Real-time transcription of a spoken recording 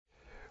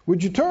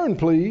Would you turn,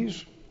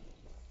 please,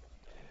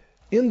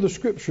 in the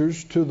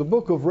Scriptures to the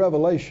book of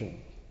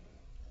Revelation.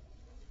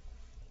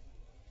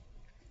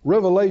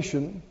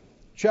 Revelation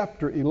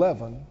chapter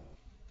 11.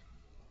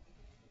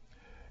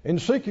 In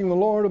seeking the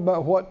Lord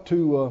about what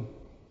to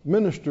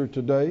minister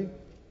today,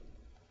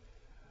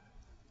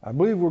 I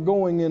believe we're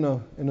going in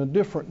a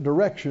different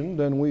direction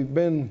than we've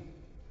been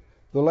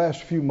the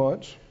last few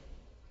months.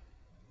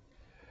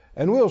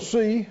 And we'll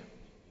see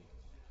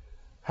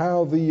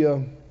how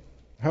the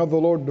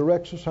Lord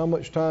directs us, how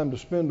much time to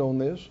spend on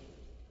this.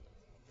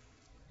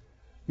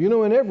 You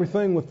know, in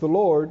everything with the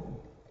Lord,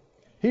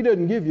 He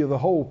doesn't give you the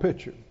whole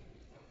picture.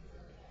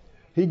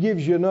 He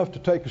gives you enough to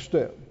take a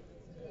step.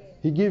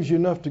 He gives you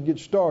enough to get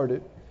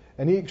started,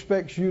 and He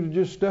expects you to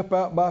just step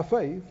out by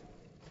faith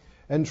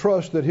and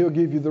trust that He'll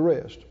give you the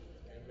rest.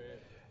 Amen.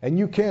 And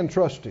you can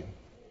trust Him.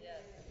 Yes.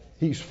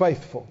 He's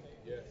faithful.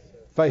 Yes,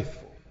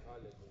 faithful.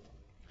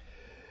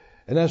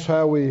 And that's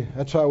how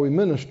we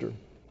minister.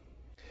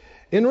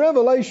 In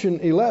Revelation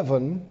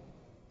 11,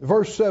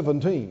 verse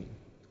 17,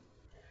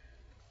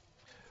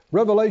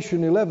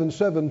 Revelation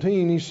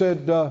 11:17, he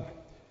said,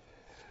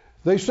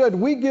 they said,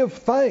 "We give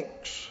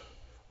thanks,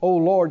 O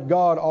Lord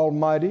God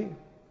Almighty,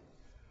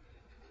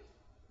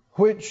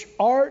 which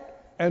art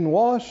and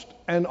wast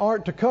and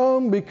art to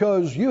come,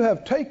 because you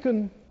have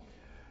taken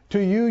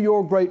to you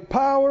your great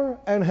power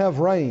and have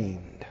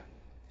reigned."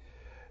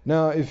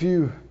 Now, if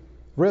you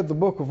read the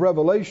book of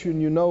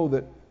Revelation, you know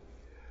that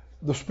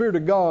the Spirit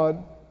of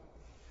God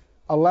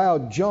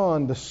allowed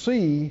John to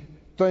see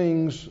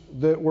things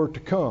that were to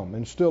come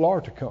and still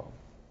are to come.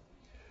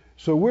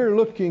 So we're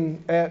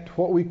looking at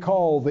what we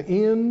call the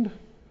end,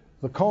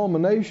 the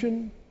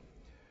culmination,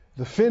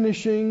 the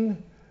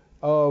finishing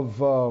of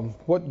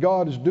what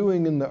God is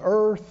doing in the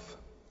earth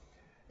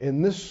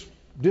in this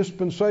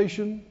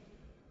dispensation,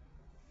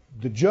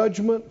 the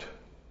judgment,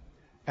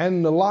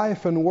 and the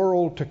life and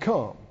world to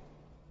come.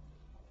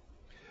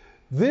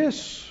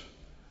 This,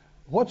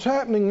 what's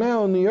happening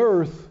now in the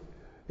earth,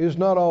 is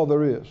not all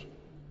there is.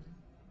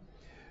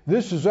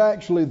 This is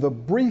actually the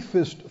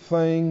briefest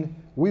thing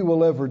we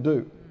will ever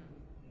do.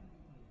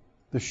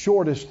 The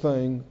shortest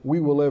thing we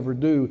will ever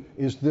do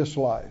is this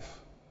life.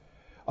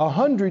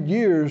 100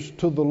 years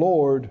to the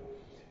Lord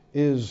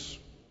is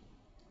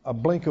a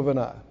blink of an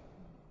eye.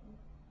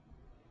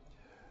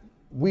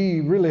 We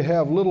really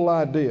have little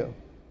idea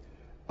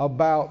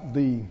about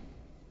the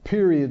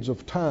periods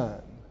of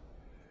time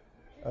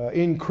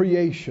in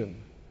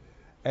creation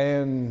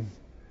and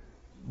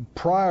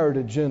prior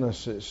to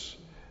Genesis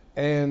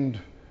and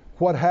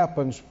what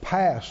happens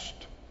past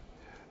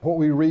what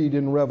we read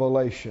in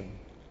Revelation.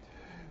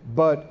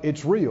 But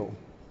it's real.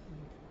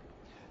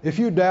 If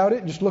you doubt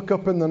it, just look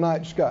up in the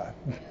night sky.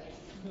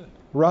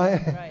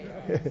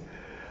 Right?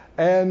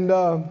 And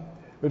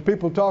when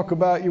people talk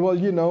about, well,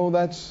 you know,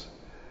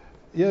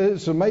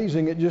 it's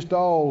amazing. It just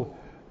all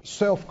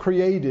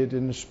self-created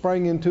and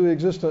sprang into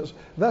existence.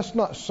 That's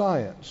not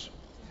science.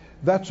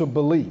 That's a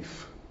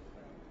belief.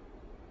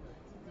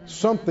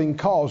 Something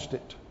caused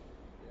it.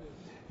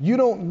 You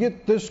don't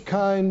get this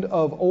kind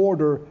of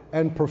order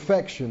and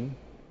perfection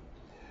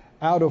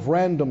out of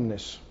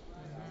randomness.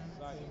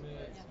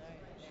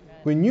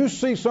 When you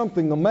see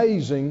something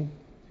amazing,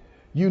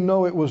 you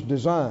know it was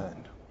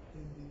designed.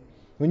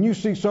 When you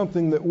see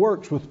something that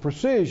works with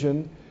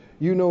precision,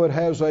 you know it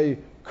has a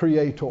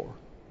creator,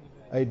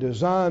 a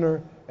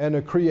designer, and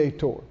a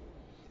creator.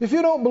 If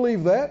you don't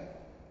believe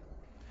that,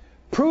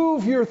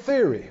 prove your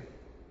theory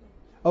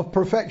of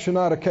perfection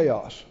out of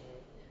chaos.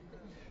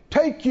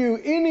 Take you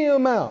any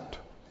amount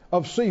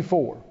of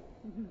C4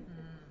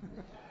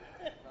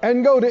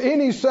 and go to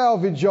any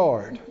salvage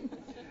yard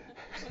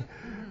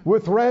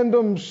with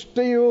random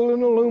steel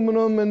and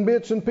aluminum and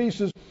bits and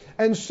pieces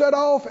and set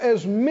off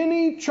as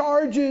many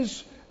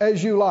charges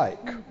as you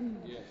like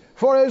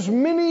for as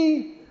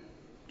many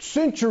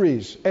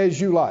centuries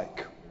as you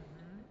like.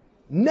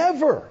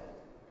 Never,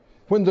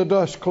 when the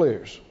dust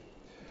clears,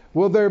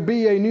 will there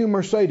be a new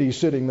Mercedes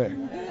sitting there.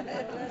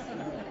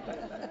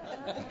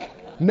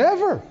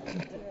 Never.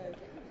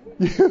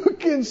 You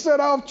can set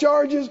off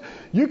charges.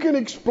 You can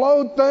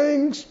explode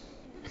things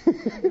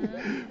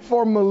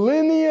for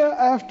millennia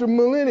after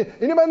millennia.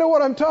 Anybody know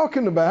what I'm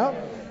talking about?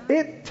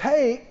 It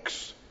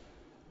takes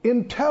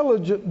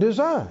intelligent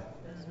design.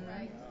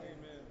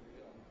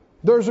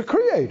 There's a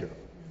creator.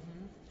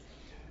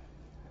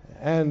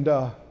 And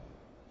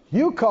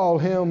you call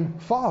Him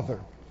Father.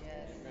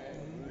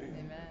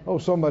 Oh,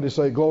 somebody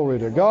say glory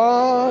to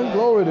God.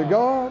 Glory to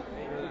God.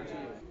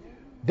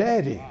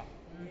 Daddy.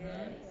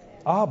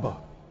 Abba.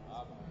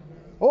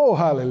 Oh,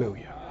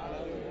 hallelujah.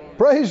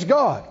 Praise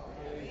God.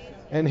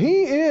 And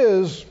He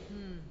is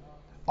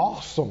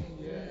awesome.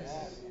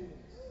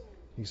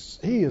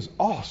 He is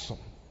awesome.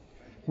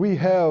 We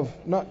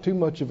have not too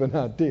much of an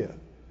idea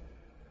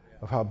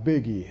of how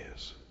big He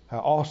is, how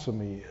awesome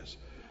He is.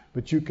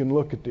 But you can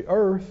look at the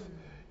earth,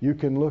 you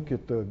can look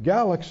at the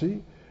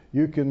galaxy,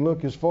 you can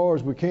look as far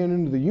as we can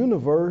into the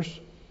universe.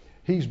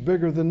 He's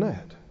bigger than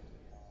that.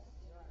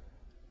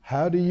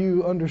 How do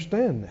you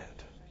understand that?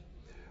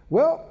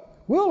 Well,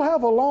 we'll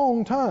have a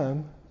long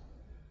time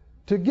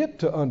to get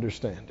to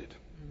understand it.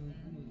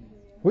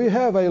 We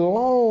have a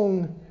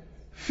long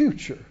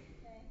future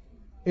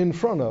in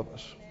front of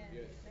us.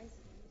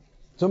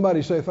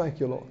 Somebody say, thank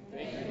you, Lord.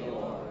 Thank you,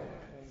 Lord.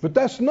 But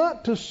that's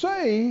not to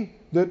say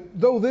that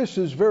though this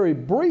is very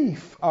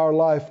brief, our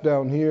life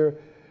down here,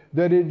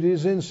 that it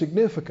is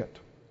insignificant.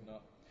 No.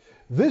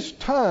 This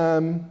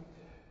time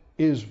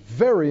is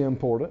very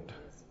important,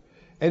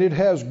 and it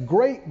has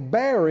great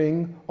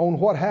bearing on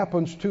what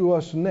happens to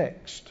us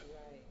next.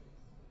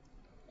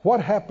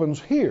 What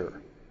happens here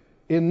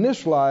in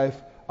this life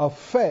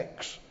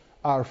affects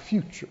our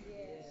future.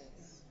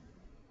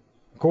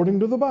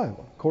 According to the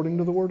Bible, according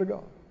to the Word of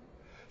God.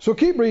 So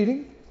keep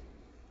reading.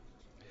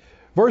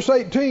 Verse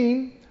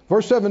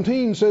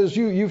 17 says,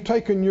 you've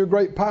taken your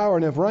great power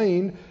and have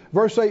reigned.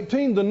 Verse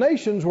 18, the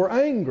nations were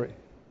angry.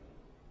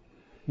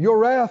 Your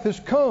wrath is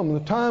come, the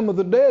time of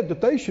the dead,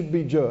 that they should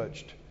be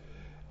judged,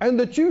 and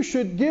that you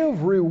should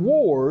give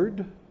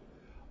reward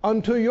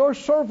unto your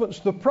servants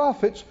the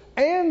prophets,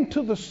 and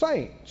to the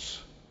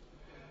saints,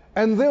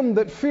 and them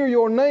that fear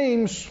your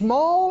name,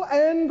 small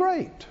and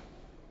great,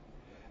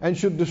 and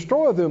should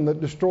destroy them that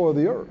destroy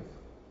the earth.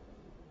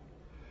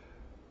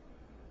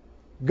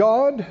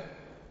 God,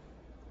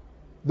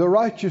 the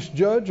righteous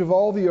judge of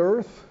all the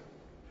earth,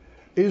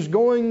 is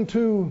going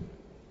to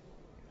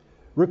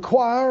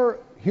require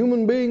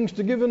human beings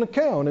to give an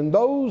account, and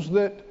those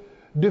that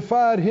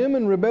defied him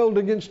and rebelled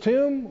against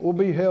him will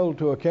be held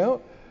to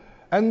account,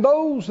 and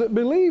those that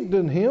believed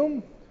in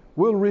him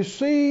will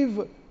receive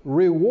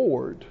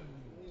reward.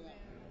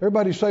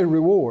 Everybody say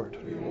reward.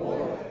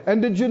 Reward.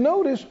 And did you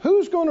notice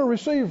who's going to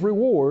receive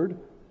reward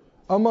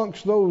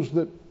amongst those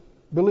that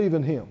believe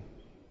in him?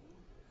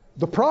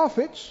 The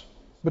prophets,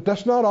 but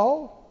that's not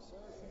all.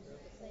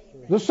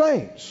 The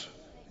saints.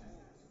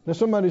 Now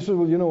somebody says,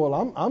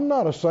 well, I'm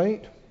not a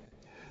saint.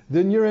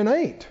 Then you're an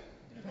ain't.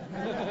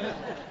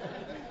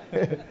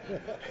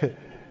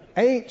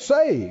 Ain't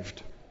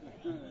saved.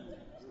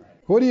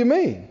 What do you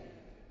mean?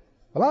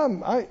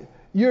 Well,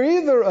 you're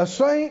either a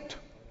saint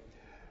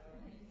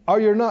or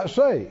you're not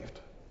saved.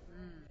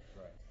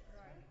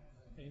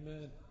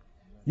 Amen.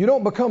 You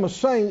don't become a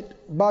saint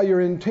by your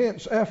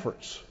intense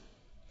efforts.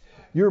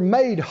 You're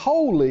made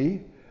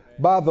holy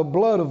by the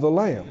blood of the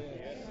Lamb.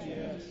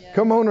 Yes.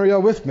 Come on, are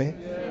y'all with me?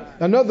 Yes.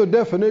 Another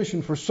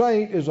definition for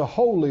saint is a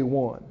holy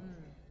one.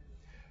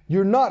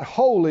 You're not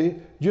holy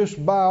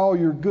just by all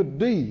your good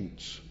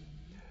deeds.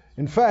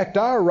 In fact,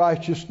 our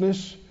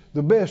righteousness,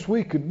 the best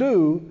we could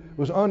do,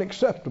 was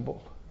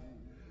unacceptable.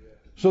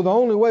 So the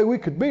only way we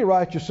could be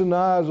righteous in the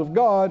eyes of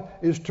God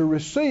is to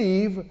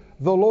receive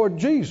the Lord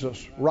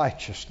Jesus'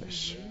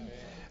 righteousness.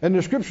 And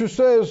the scripture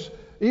says,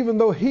 even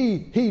though he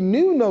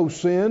knew no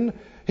sin,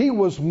 he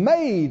was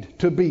made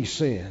to be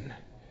sin.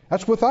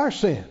 That's with our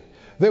sin.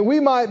 That we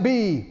might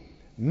be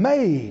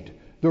made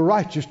the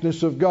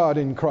righteousness of God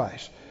in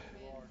Christ.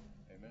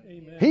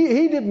 Amen.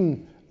 He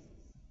didn't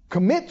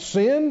commit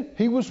sin,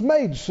 he was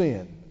made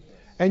sin.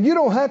 And you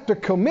don't have to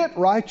commit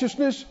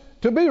righteousness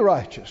to be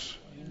righteous.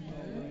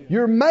 Amen.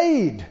 You're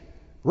made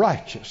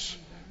righteous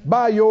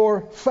by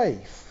your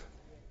faith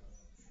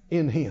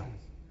in him.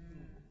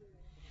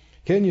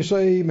 Can you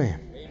say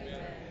amen?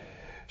 Amen.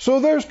 So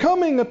there's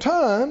coming a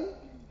time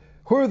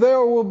where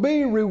there will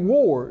be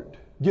reward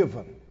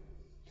given.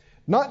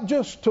 Not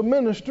just to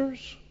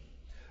ministers,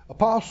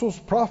 apostles,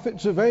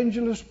 prophets,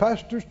 evangelists,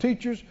 pastors,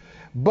 teachers,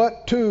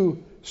 but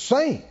to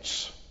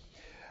saints.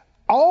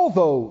 All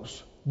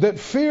those that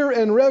fear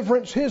and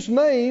reverence his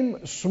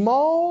name,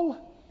 small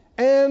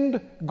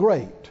and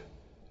great.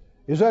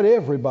 Is that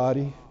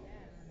everybody?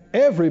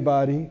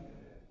 Everybody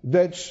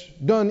that's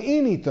done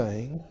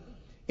anything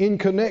in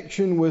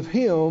connection with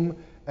him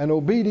and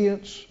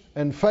obedience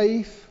and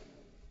faith.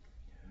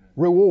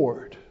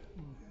 Reward.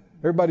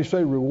 Everybody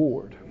say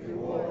reward.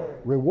 Reward.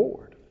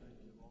 Reward.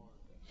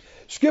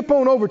 Skip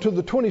on over to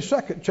the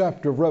 22nd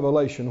chapter of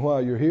Revelation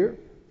while you're here.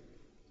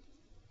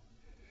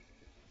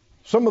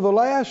 Some of the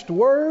last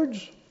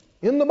words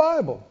in the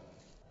Bible.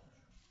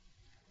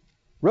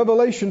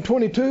 Revelation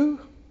 22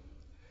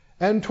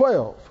 and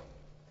 12.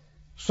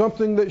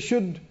 Something that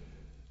should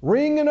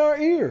ring in our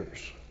ears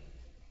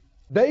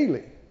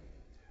daily.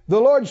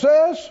 The Lord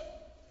says,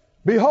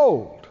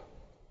 behold.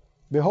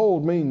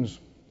 Behold means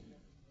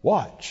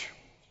watch.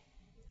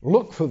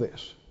 Look for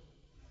this.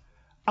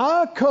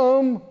 I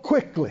come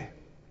quickly.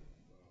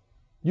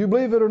 You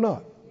believe it or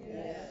not?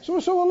 Yes.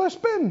 So let's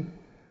spend,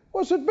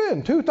 what's it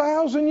been,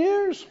 2,000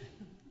 years?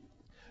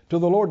 To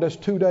the Lord, that's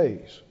 2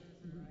 days.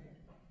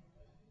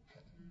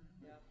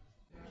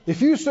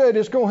 If you said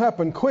it's going to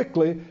happen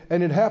quickly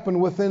and it happened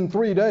within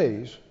 3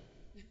 days,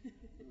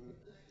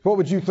 what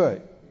would you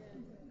think?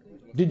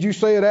 Did you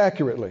say it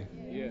accurately?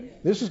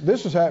 Yes.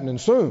 This is happening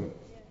soon.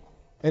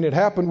 And it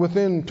happened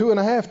within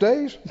 2.5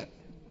 days?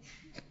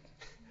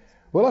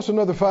 Well, that's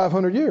another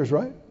 500 years,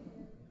 right?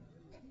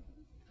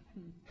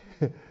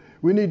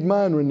 We need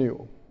mind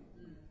renewal.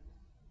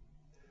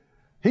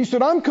 He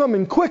said, I'm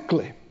coming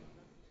quickly.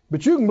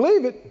 But you can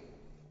believe it.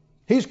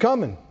 He's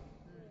coming.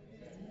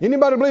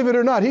 Anybody believe it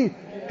or not?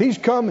 He's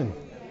coming.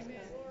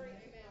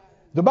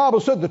 The Bible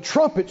said the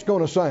trumpet's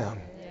going to sound.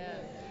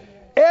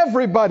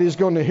 Everybody's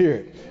going to hear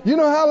it. You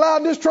know how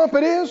loud this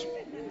trumpet is?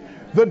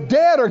 The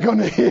dead are going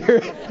to hear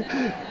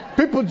it.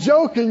 People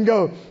joke and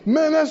go,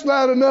 man, that's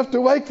loud enough to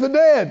wake the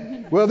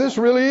dead. Well, this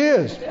really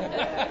is.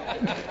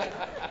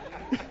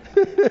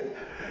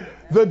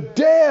 The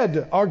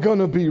dead are going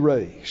to be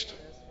raised.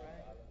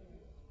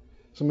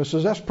 Somebody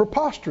says, that's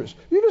preposterous.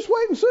 You just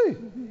wait and see.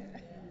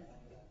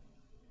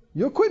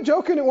 You'll quit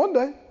joking it one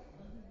day.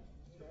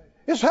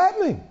 It's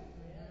happening.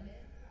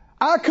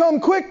 I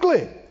come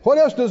quickly. What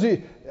else does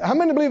he... How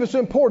many believe it's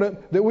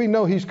important that we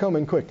know he's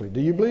coming quickly?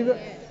 Do you believe it?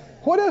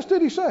 What else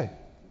did he say?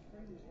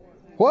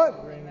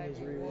 What?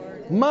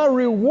 My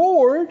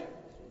reward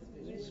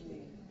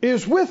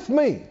is with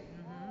me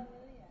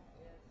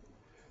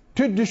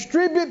to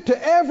distribute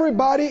to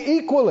everybody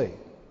equally.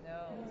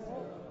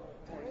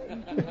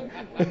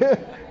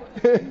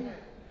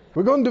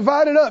 We're going to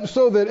divide it up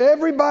so that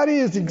everybody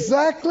is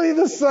exactly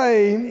the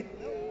same.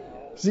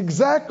 It's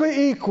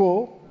exactly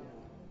equal.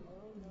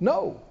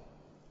 No.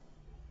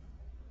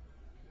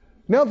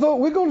 Now, though,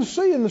 we're going to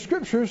see in the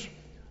Scriptures,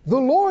 the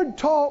Lord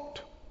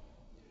talked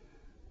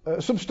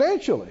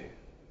substantially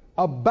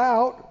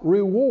about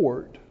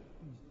reward.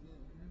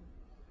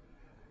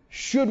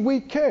 Should we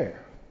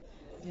care?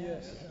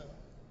 Yes.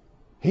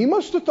 He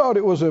must have thought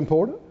it was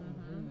important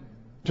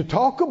to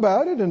talk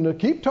about it and to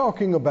keep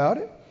talking about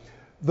it.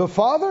 The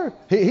Father,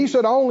 he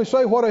said, I only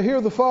say what I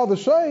hear the Father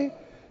say.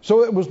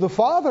 So it was the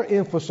Father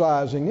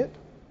emphasizing it.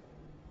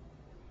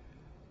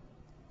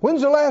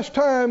 When's the last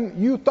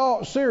time you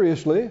thought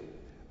seriously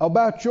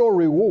about your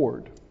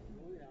reward?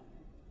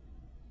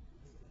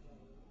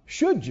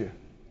 Should you?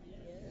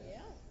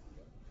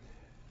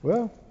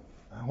 Well,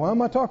 why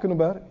am I talking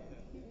about it?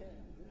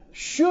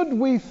 Should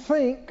we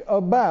think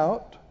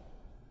about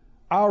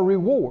our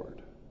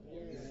reward?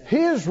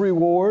 His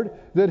reward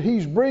that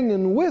he's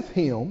bringing with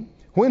him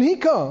when he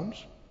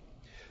comes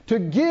to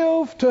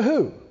give to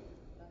who?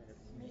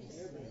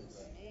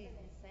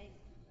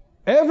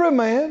 Every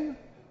man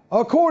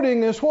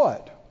according as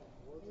what?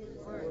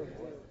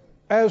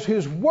 As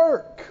his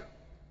work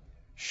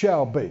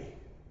shall be.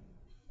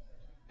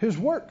 His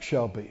work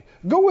shall be.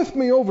 Go with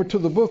me over to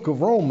the book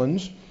of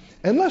Romans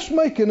and let's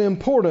make an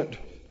important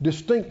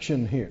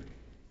distinction here.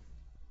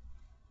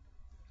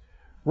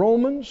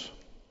 Romans,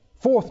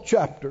 4th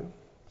chapter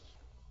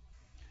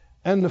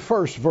and the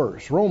first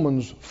verse.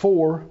 Romans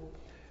 4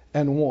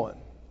 and 1.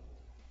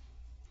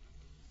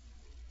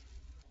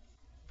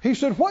 He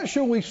said, what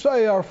shall we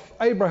say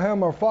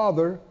Abraham our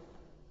father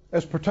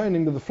as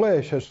pertaining to the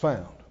flesh has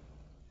found?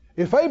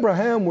 If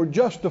Abraham were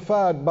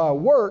justified by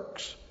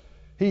works,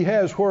 he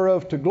has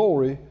whereof to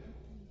glory,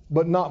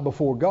 but not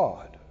before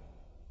God.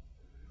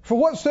 For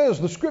what says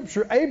the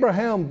Scripture?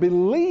 Abraham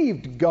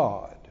believed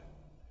God,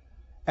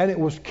 and it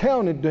was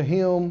counted to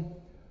him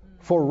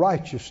for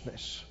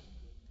righteousness.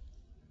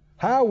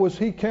 How was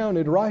he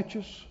counted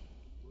righteous?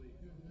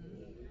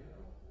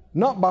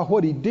 Not by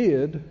what he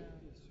did,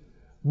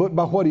 but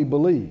by what he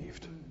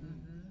believed.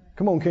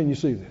 Come on, can you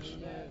see this?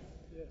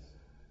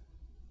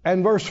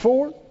 And verse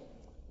 4.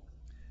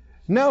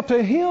 Now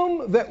to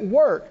him that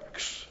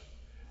works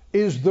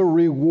is the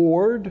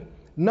reward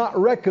not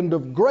reckoned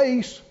of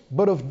grace,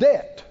 but of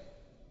debt.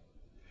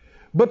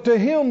 But to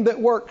him that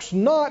works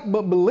not,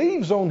 but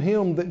believes on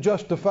him that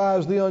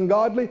justifies the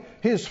ungodly,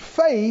 his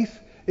faith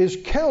is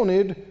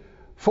counted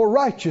for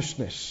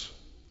righteousness.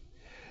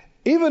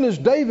 Even as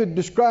David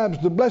describes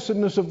the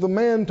blessedness of the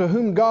man to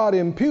whom God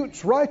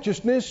imputes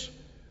righteousness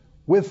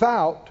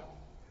without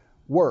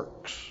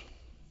works.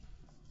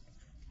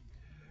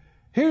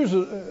 Here's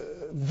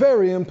a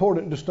very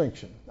important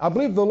distinction. I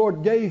believe the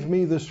Lord gave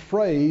me this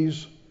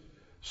phrase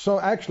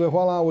actually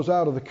while I was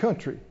out of the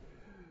country.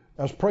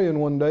 I was praying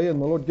one day and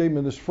the Lord gave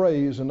me this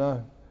phrase and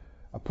I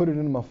put it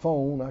in my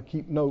phone. I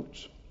keep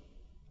notes.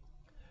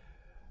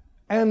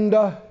 And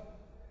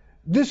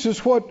this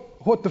is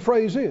what the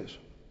phrase is.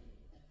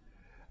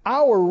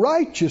 Our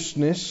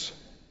righteousness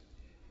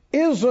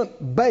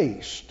isn't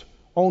based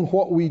on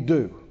what we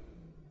do.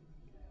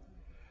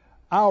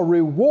 Our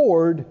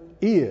reward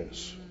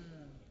is.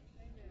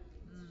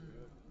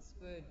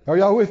 Are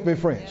y'all with me,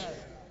 friends? Yes.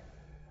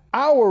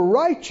 Our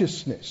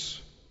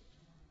righteousness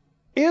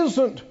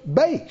isn't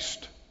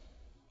based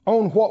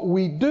on what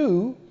we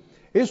do.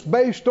 It's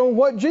based on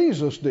what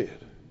Jesus did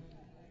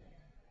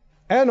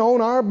and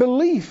on our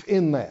belief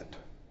in that.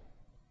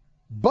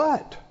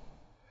 But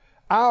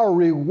our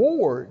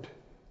reward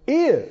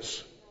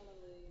is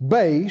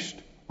based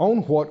on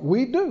what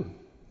we do.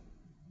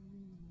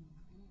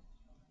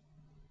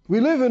 We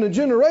live in a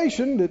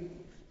generation that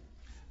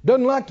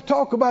doesn't like to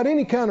talk about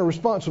any kind of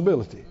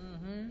responsibility.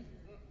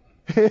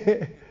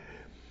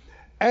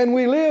 And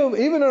we live,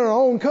 even in our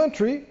own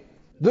country,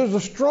 there's a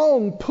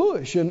strong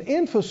push and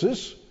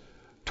emphasis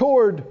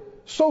toward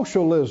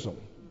socialism.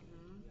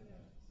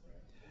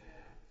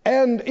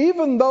 And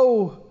even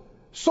though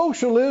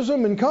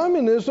socialism and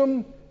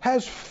communism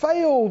has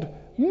failed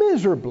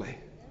miserably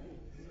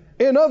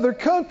in other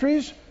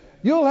countries,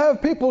 you'll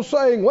have people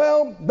saying,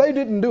 well, they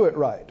didn't do it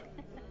right.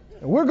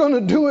 And we're going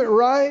to do it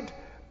right.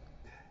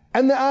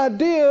 And the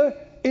idea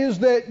is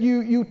that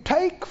you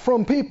take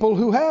from people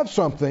who have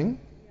something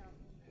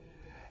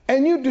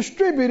and you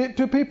distribute it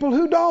to people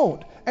who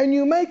don't. And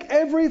you make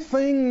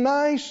everything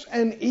nice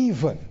and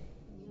even.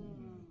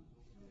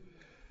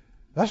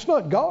 That's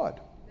not God.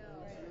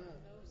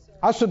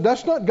 I said,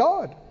 that's not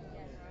God.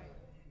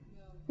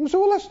 And so,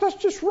 well, that's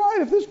just right.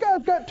 If this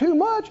guy's got too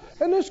much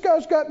and this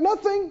guy's got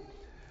nothing,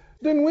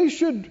 then we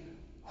should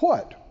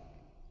what?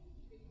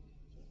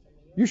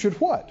 You should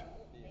what?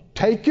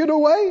 Take it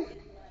away?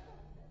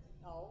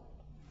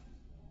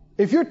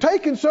 If you're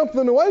taking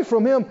something away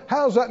from him,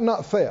 how's that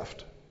not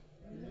theft?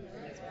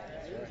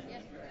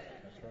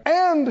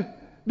 And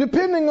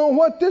depending on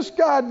what this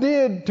guy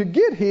did to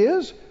get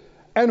his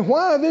and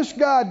why this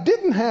guy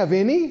didn't have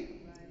any,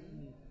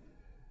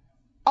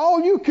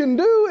 all you can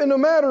do in a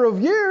matter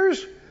of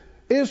years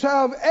is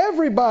have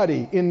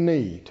everybody in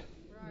need.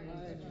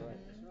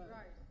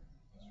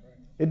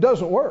 It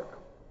doesn't work.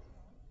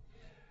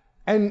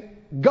 And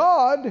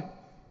God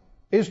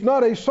is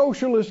not a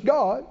socialist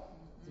God,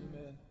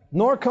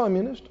 nor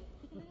communist.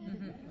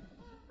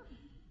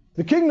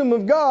 The kingdom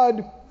of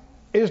God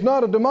is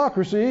not a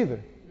democracy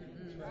either.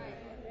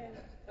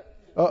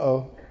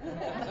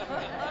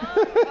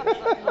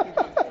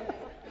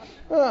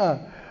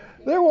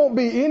 There won't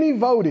be any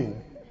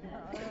voting.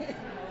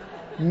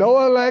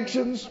 No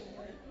elections.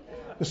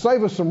 It'll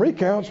save us some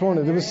recounts, won't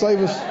it? It'll save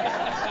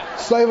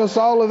us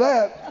all of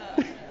that.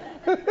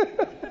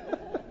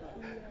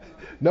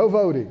 No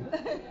voting.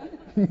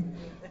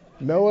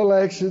 No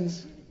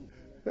elections.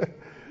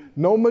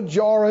 No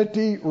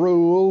majority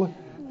rule.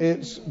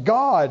 It's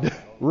God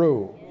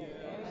rule.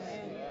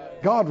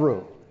 God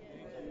rule.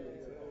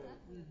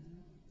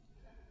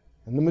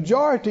 And the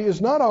majority is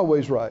not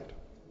always right.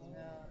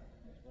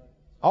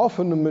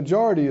 Often the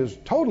majority is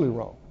totally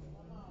wrong.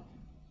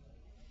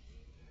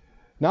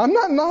 Now, I'm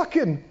not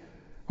knocking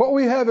what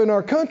we have in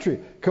our country.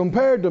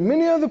 Compared to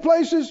many other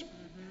places,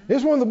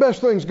 it's one of the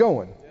best things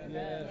going.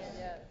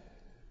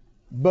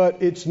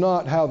 But it's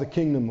not how the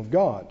kingdom of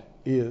God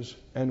is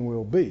and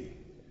will be.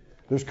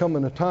 There's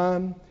coming a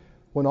time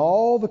when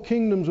all the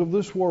kingdoms of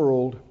this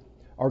world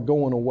are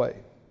going away.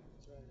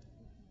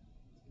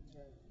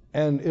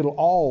 And it'll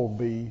all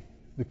be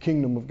the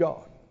kingdom of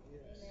God.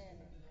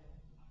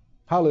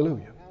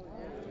 Hallelujah.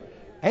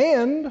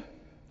 And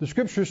the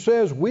scripture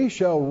says we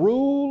shall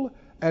rule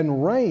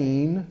and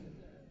reign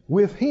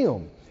with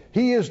him.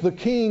 He is the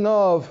King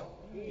of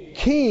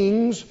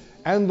kings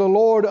and the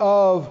Lord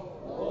of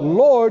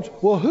lords.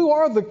 Well, who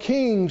are the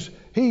kings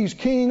he's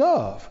king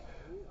of?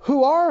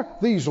 Who are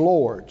these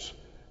lords?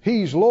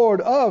 He's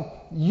Lord of.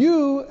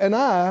 You and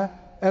I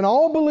and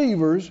all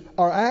believers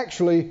are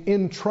actually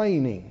in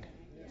training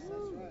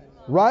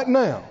right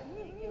now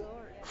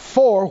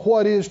for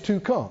what is to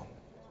come.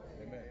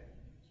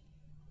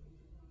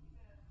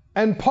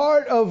 And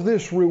part of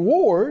this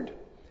reward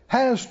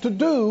has to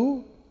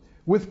do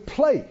with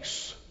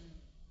place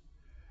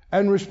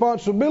and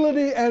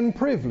responsibility and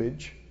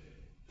privilege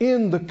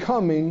in the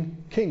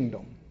coming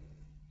kingdom.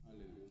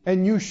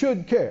 And you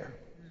should care.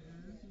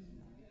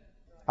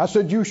 I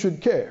said you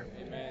should care.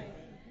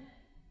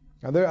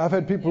 Now I've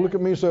had people look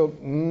at me and say,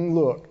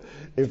 look,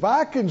 if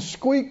I can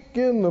squeak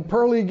in the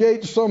pearly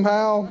gates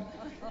somehow,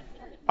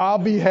 I'll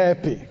be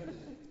happy.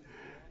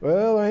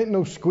 Well, there ain't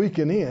no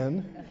squeaking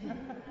in.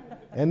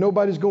 And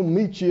nobody's going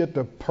to meet you at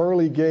the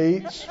pearly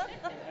gates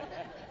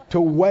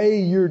to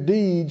weigh your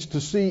deeds to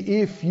see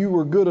if you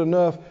were good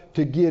enough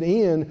to get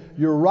in.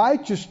 Your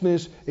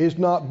righteousness is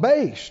not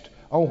based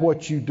on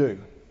what you do.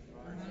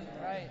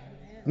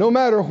 No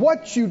matter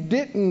what you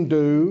didn't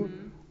do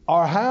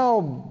or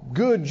how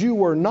good you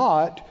were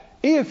not,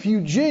 if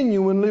you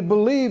genuinely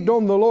believed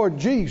on the Lord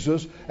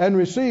Jesus and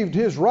received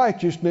his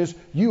righteousness,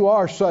 you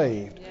are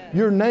saved. Yeah.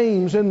 Your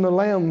name's in the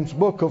Lamb's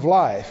book of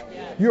life.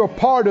 Yeah. You're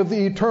part of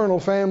the eternal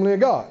family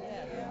of God.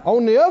 Yeah.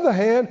 On the other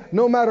hand,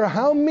 no matter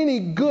how many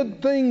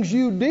good things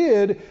you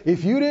did,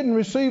 if you didn't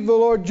receive the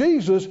Lord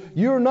Jesus,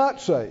 you're not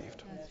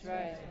saved. That's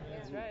right.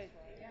 That's right.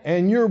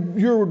 And your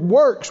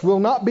works will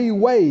not be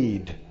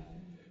weighed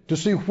to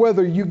see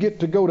whether you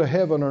get to go to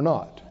heaven or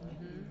not.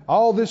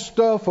 All this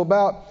stuff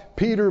about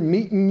Peter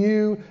meeting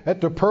you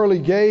at the pearly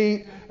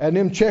gate and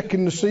them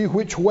checking to see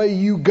which way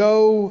you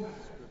go,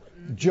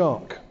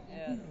 junk.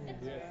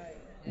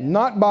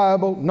 Not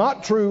Bible,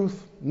 not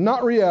truth,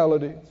 not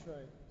reality.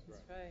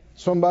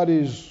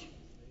 Somebody's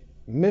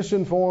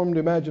misinformed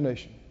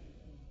imagination.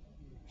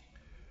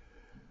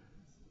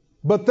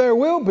 But there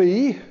will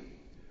be,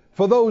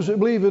 for those that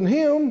believe in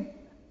him,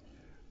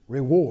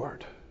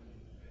 reward.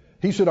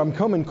 He said, I'm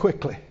coming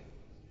quickly.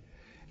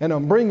 And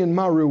I'm bringing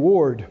my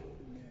reward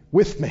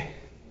with me.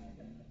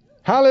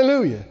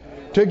 Hallelujah.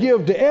 To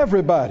give to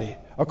everybody.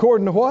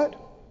 According to what?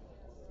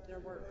 Their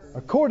work.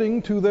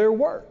 According to their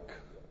work.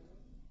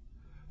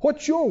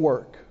 What's your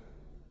work?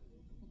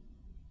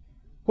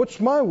 What's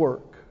my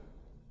work?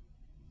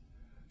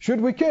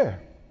 Should we care?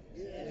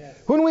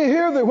 Yes. When we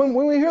hear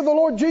the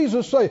Lord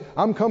Jesus say,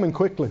 I'm coming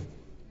quickly.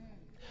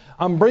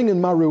 I'm bringing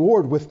my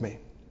reward with me.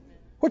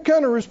 What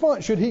kind of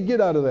response should he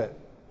get out of that?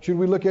 Should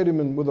we look at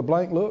him with a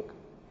blank look?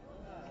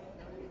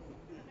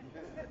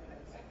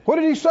 What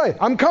did he say?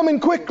 I'm coming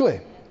quickly.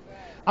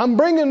 I'm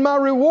bringing my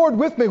reward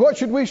with me. What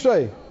should we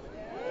say?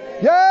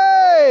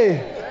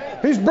 Yay!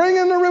 He's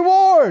bringing the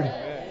reward.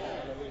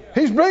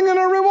 He's bringing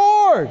a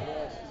reward.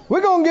 We're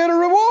going to get a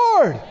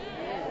reward.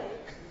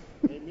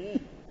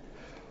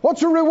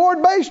 What's a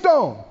reward based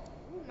on?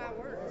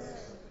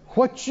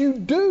 What you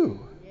do.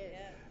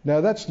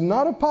 Now, that's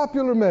not a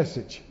popular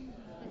message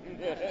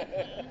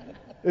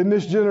in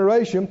this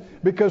generation,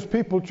 because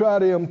people try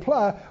to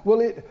imply,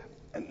 well,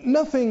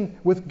 nothing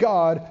with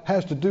God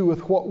has to do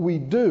with what we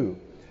do.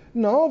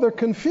 No, they're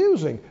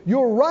confusing.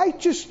 Your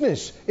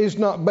righteousness is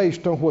not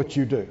based on what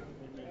you do.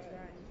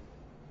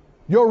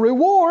 Your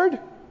reward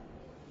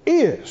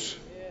is.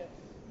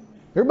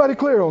 Everybody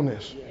clear on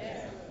this?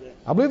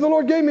 I believe the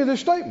Lord gave me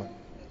this statement.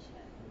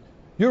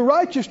 Your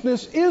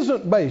righteousness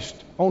isn't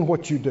based on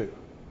what you do.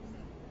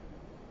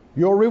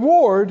 Your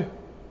reward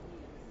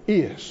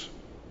is.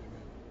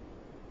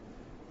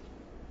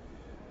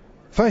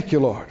 Thank you,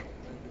 Lord.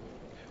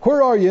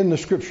 Where are you in the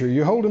scripture?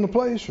 You holding the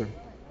place? Or?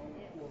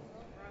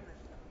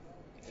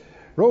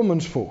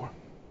 Romans 4.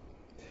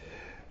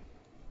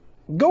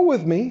 Go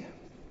with me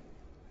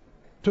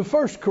to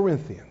 1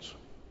 Corinthians.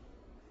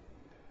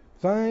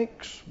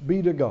 Thanks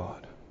be to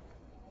God.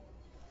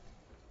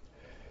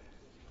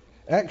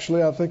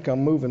 Actually, I think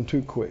I'm moving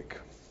too quick.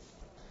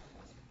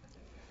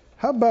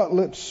 How about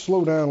let's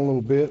slow down a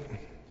little bit.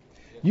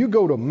 You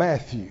go to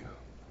Matthew.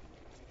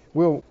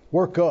 We'll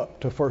work up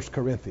to 1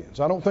 Corinthians.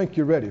 I don't think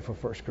you're ready for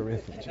 1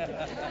 Corinthians. I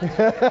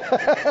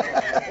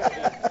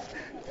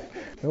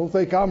don't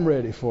think I'm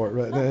ready for it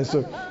right now.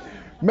 So,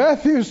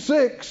 Matthew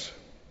 6,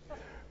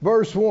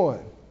 verse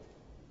 1.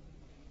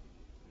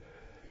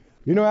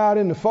 You know, out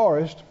in the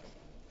forest,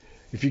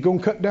 if you're going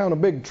to cut down a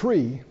big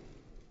tree,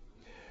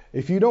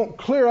 if you don't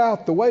clear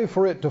out the way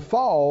for it to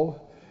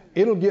fall,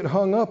 it'll get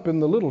hung up in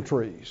the little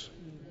trees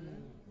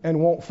and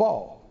won't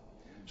fall.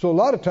 So a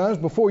lot of times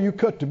before you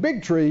cut the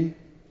big tree,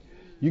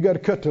 you got to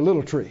cut the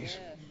little trees.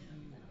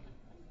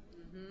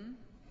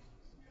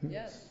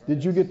 Yes.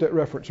 Did you get that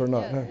reference or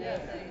not? Yes.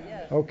 Yes.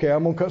 Yes. Okay,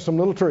 I'm going to cut some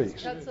little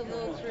trees. Cut some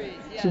little trees.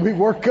 Yes. So we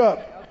work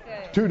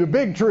up to the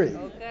big tree.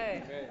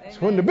 Okay. So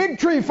when the big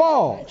tree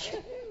falls,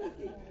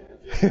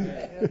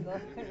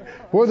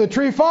 where the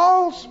tree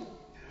falls,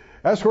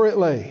 that's where it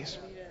lays.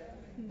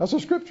 That's a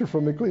scripture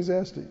from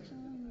Ecclesiastes.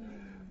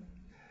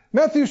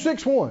 Matthew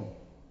 6:1.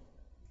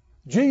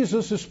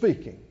 Jesus is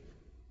speaking.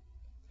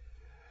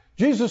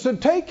 Jesus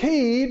said, take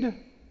heed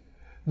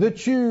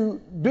that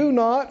you do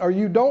not, or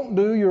you don't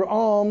do your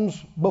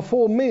alms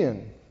before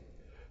men,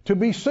 to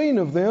be seen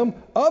of them.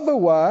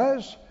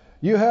 Otherwise,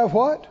 you have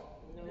what?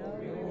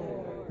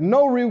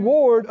 No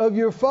reward of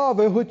your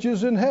Father which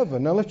is in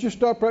heaven. Now let's just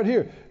stop right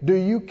here. Do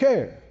you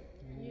care?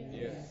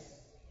 Yes.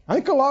 I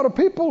think a lot of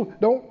people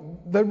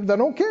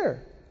don't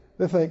care.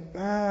 They think,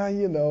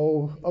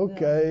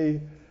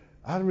 okay,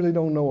 I really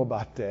don't know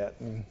about that.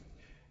 And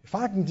if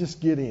I can just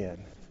get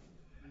in.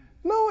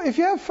 No, if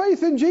you have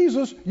faith in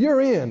Jesus,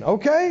 you're in,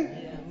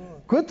 okay? Yeah.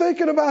 Quit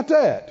thinking about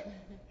that.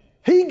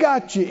 He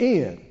got you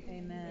in.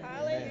 Amen.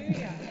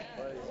 Hallelujah.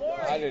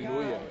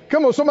 Hallelujah.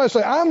 Come on, somebody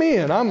say, I'm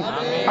in. I'm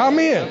in.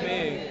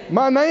 Amen.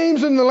 My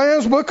name's in the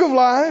Lamb's Book of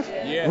Life,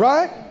 Yes.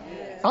 right?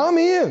 Yes. I'm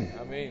in.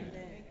 Amen.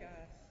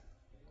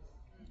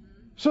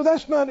 So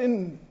that's not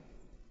in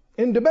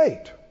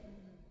debate.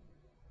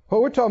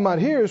 What we're talking about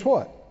here is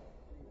what?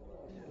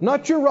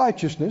 Not your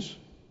righteousness,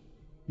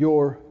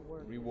 your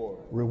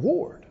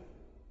reward.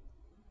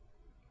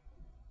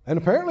 And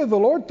apparently the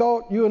Lord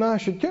thought you and I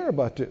should care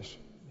about this.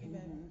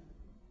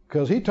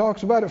 Because He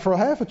talks about it for a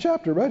half a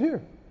chapter right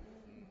here.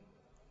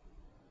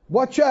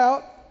 Watch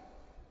out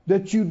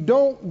that you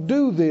don't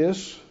do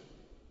this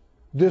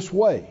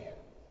way.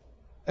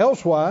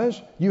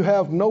 Elsewise, you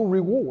have no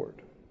reward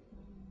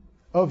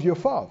of your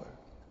Father.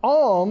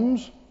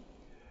 Alms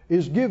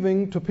is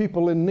giving to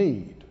people in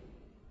need.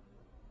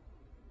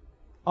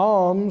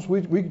 Alms,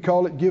 we could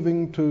call it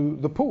giving to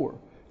the poor.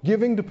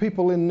 Giving to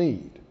people in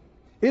need.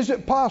 Is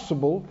it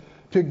possible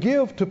to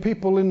give to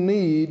people in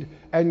need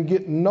and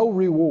get no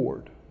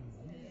reward?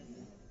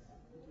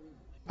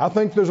 I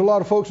think there's a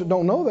lot of folks that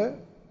don't know that.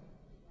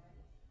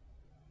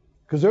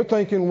 Because they're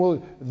thinking,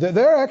 well,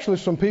 there are actually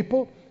some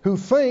people who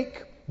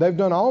think they've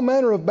done all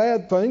manner of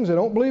bad things. They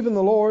don't believe in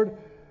the Lord.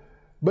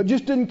 But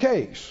just in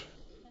case,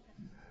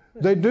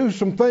 they do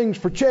some things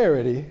for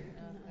charity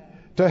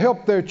to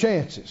help their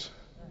chances.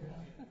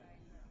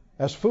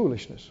 That's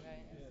foolishness.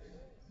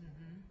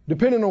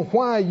 Depending on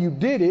why you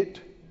did it,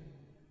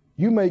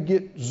 you may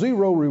get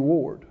zero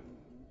reward.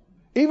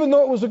 Even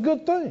though it was a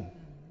good thing.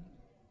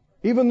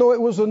 Even though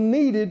it was a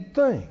needed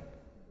thing.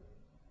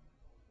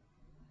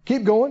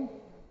 Keep going.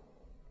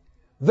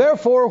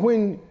 Therefore,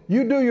 when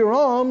you do your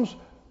alms,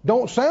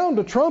 don't sound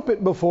a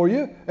trumpet before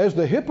you, as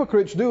the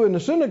hypocrites do in the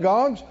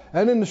synagogues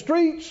and in the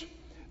streets,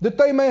 that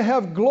they may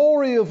have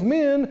glory of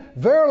men.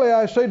 Verily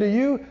I say to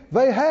you,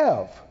 they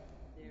have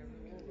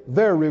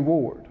their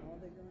reward.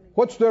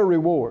 What's their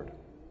reward?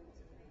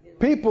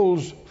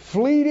 people's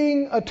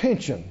fleeting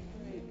attention.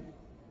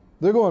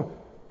 They're going,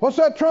 what's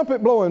that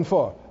trumpet blowing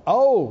for?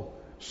 Oh,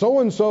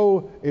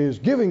 so-and-so is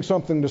giving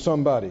something to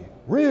somebody.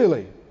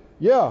 Really?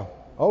 Yeah,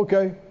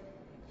 okay.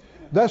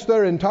 That's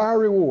their entire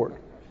reward.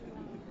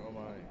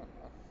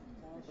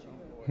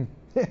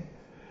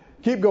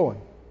 Keep going.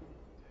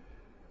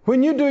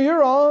 When you do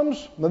your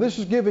alms, now this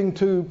is giving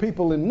to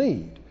people in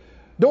need.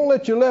 Don't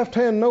let your left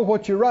hand know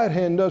what your right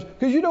hand does,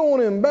 because you don't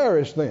want to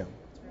embarrass them.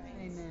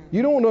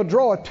 You don't want to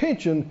draw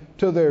attention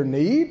to their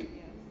need.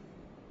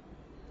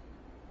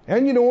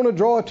 And you don't want to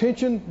draw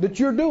attention that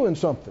you're doing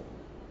something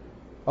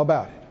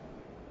about it.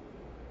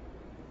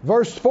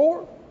 Verse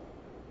 4,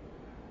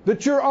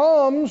 that your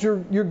alms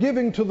you're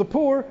giving to the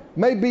poor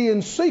may be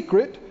in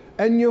secret,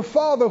 and your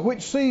Father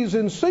which sees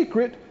in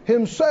secret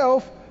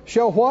himself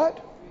shall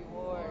what?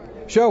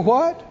 Reward. Shall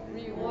what?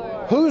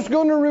 Reward. Who's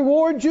going to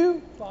reward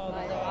you?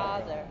 My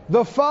Father.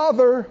 The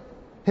Father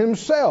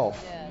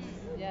himself.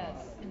 Yes.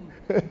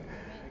 Yes.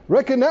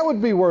 Reckon that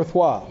would be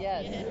worthwhile.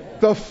 Yes.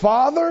 The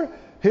Father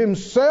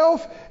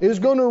himself is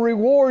going to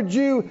reward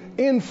you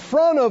in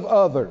front of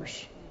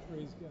others.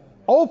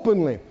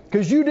 Openly.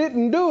 Because you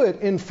didn't do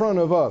it in front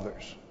of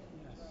others.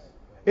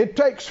 It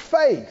takes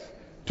faith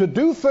to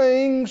do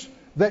things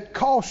that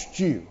cost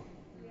you,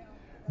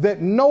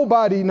 that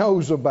nobody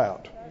knows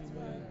about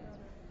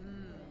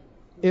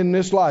in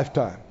this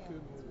lifetime.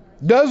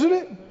 Doesn't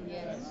it?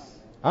 Yes.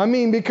 I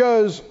mean,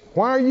 because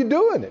why are you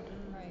doing it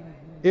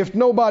if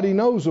nobody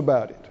knows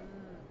about it?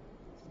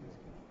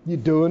 You're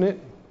doing it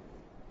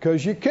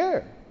because you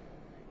care.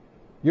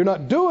 You're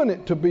not doing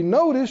it to be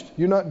noticed.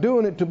 You're not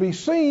doing it to be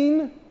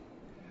seen.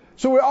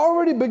 So we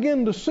already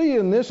begin to see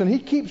in this, and he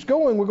keeps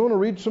going. We're going to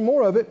read some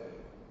more of it.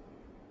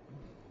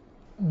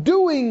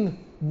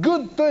 Doing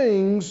good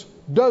things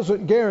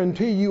doesn't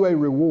guarantee you a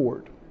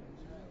reward.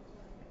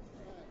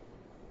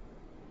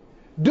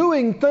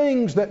 Doing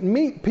things that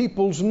meet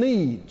people's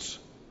needs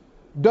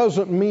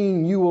doesn't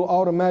mean you will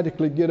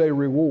automatically get a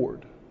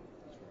reward.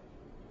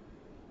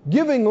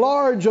 Giving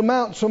large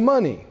amounts of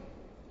money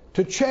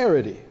to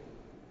charity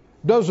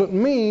doesn't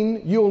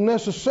mean you'll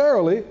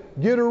necessarily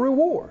get a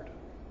reward.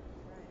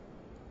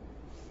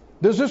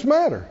 Does this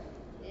matter?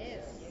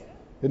 Yes.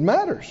 It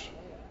matters.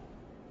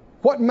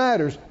 What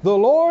matters? The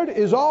Lord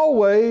is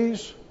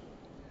always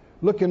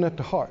looking at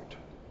the heart.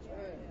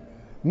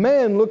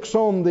 Man looks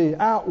on the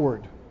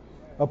outward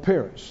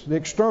appearance, the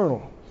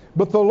external.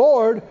 But the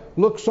Lord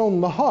looks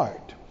on the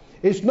heart.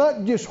 It's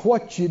not just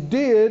what you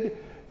did,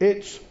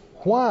 it's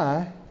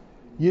why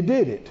you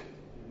did it.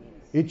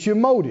 It's your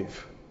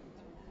motive.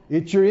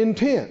 It's your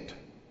intent.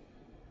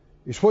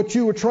 It's what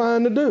you were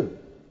trying to do.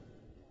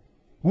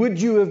 Would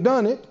you have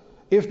done it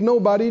if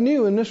nobody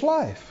knew in this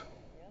life?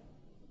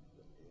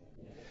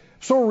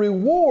 So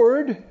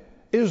reward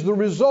is the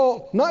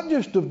result not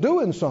just of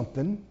doing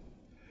something,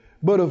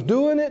 but of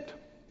doing it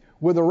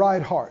with the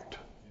right heart.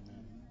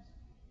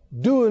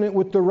 Doing it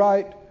with the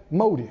right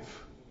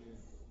motive,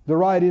 the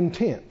right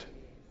intent.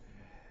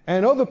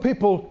 And other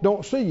people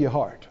don't see your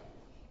heart.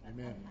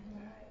 Amen.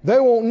 They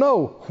won't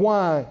know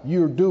why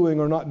you're doing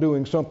or not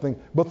doing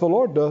something, but the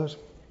Lord does.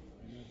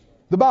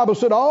 The Bible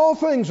said all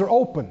things are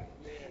open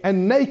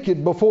and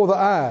naked before the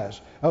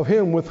eyes of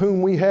him with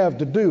whom we have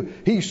to do.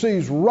 He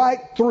sees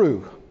right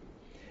through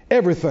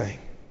everything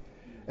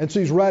and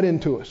sees right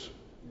into us.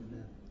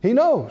 He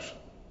knows.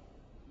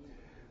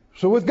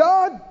 So with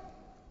God,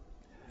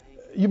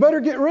 you better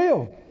get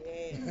real.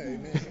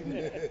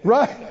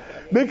 Right?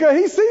 Because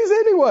he sees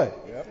anyway.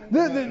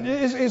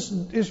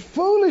 It's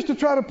foolish to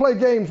try to play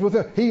games with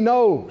him. He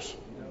knows.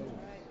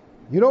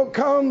 You don't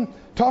come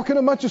talking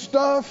a bunch of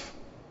stuff.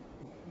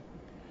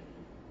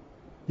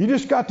 You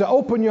just got to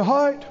open your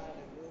heart,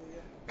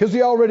 because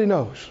he already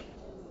knows.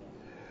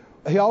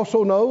 He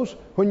also knows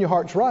when your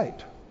heart's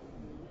right.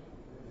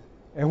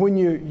 And when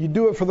you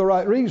do it for the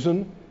right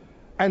reason.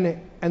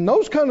 And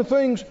those kind of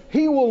things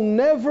he will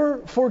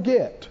never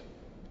forget.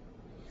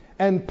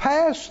 And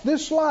past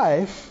this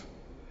life,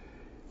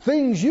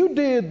 things you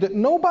did that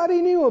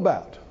nobody knew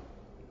about,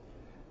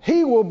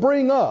 he will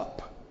bring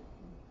up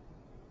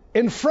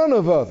in front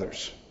of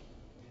others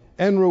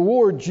and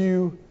reward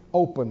you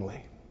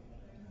openly.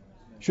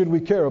 Should we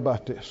care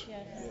about this?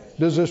 Yes.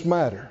 Does this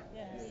matter?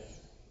 Yes.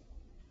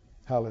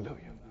 Hallelujah.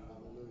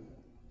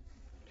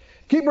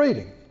 Keep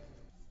reading.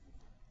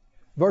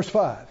 Verse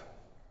 5.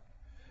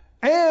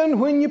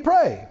 And when you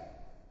pray,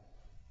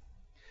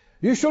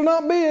 you shall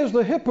not be as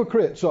the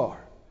hypocrites are.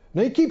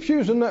 Now he keeps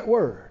using that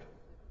word.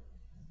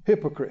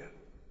 Hypocrite.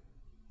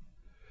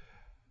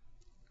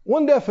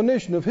 One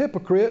definition of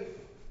hypocrite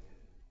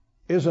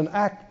is an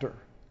actor.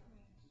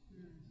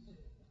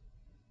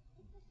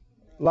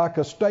 Like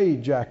a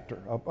stage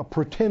actor, a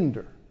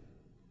pretender.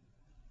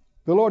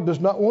 The Lord does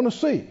not want to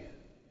see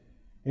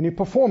any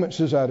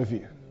performances out of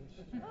you.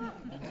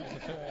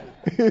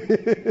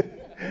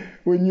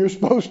 When you're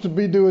supposed to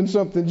be doing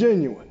something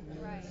genuine.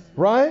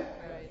 Right?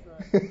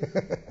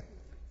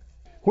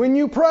 When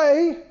you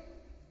pray,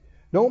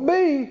 don't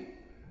be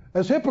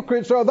as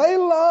hypocrites are. They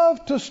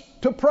love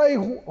to pray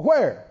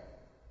where?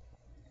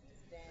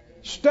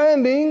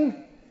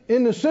 standing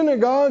in the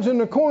synagogues in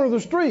the corner of the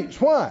streets.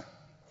 Why?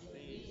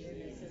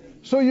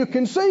 So you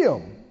can see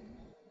them.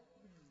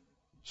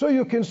 So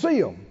you can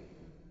see them.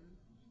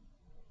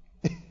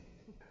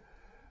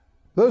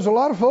 There's a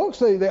lot of folks,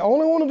 they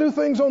only want to do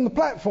things on the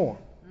platform.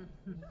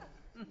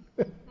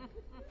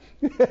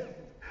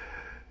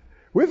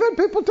 We've had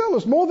people tell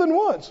us more than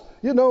once,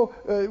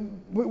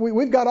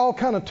 we've got all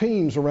kind of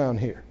teams around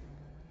here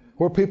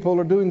where people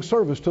are doing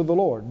service to the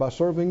Lord by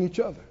serving each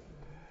other.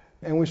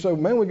 And we say,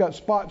 man, we got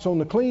spots on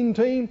the clean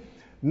team.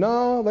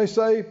 No, they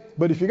say,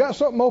 but if you got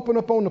something open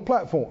up on the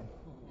platform,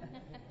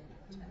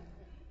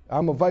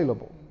 I'm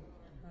available.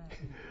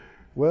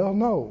 Well,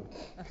 no.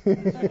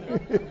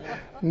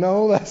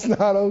 No, that's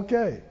not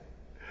okay.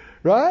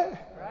 Right?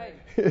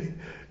 Right.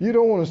 You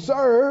don't want to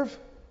serve.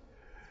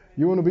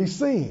 You want to be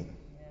seen.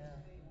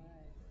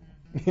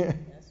 Yeah.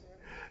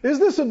 Is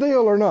this a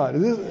deal or not?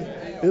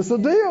 It's a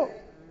deal.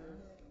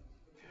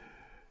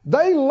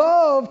 They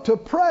love to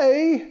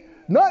pray,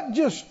 not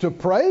just to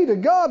pray to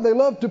God. They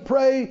love to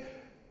pray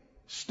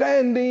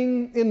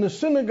standing in the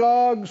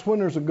synagogues when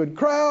there's a good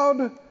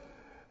crowd.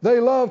 They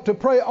love to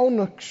pray on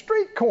the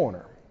street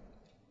corner.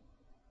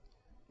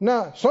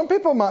 Now, some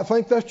people might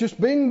think that's just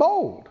being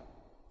bold.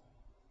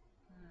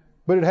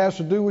 But it has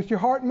to do with your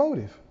heart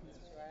motive.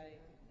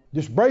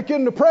 Just break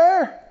into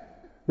prayer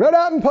right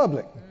out in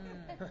public.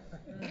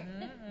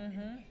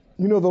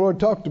 You know, the Lord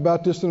talked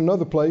about this in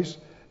another place.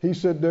 He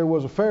said there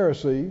was a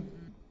Pharisee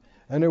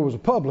and there was a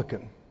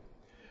publican,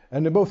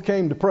 and they both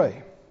came to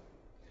pray.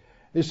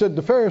 He said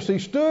the Pharisee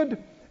stood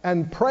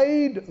and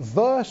prayed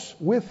thus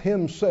with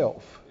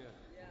himself.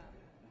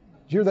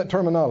 Did you hear that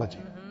terminology?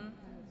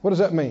 What does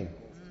that mean?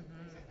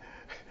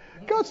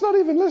 God's not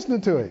even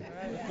listening to him.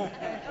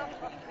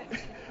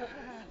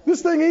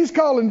 This thing he's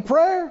calling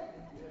prayer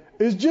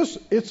is just,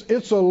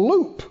 it's a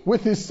loop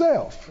with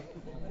himself.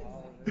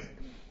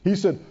 He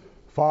said,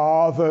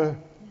 Father,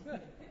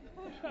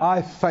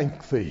 I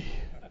thank thee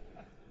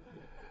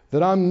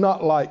that I'm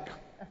not like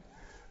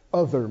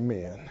other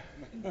men.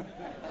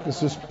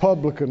 This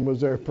publican was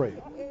there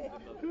praying.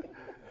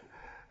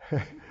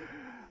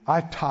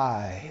 I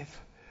tithe.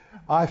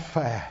 I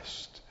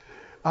fast.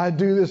 I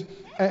do this.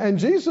 And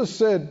Jesus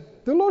said,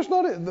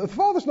 the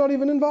Father's not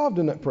even involved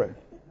in that prayer.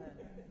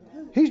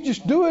 He's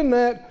just doing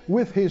that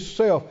with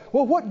himself.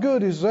 Well, what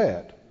good is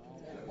that?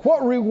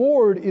 What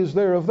reward is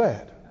there of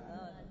that?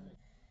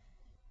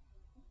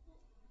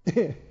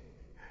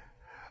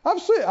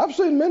 I've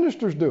seen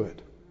ministers do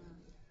it.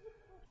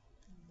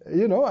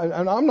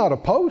 And I'm not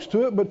opposed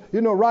to it, but,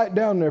 write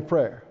down their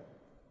prayer.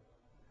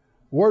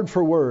 Word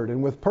for word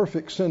and with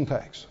perfect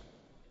syntax.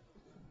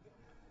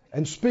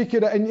 And speak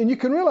it. And you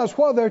can realize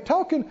while they're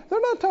talking, they're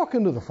not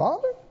talking to the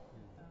Father.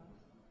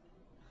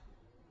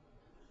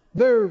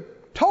 They're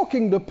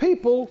talking to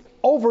people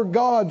over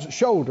God's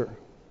shoulder.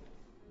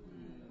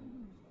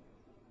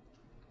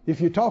 If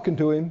you're talking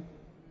to him,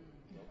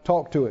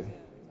 talk to him.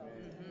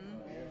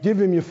 Give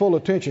him your full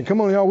attention.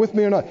 Come on, y'all with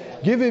me or not?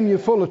 Give him your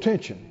full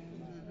attention.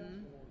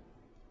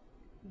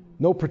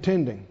 No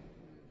pretending.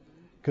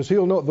 Because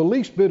he'll know the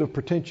least bit of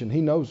pretension,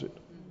 he knows it.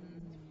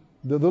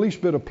 The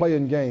least bit of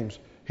playing games,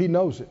 he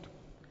knows it.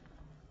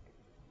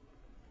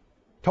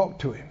 Talk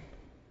to him.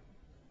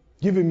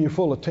 Give him your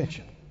full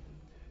attention.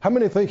 How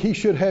many think he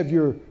should have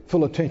your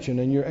full attention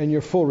and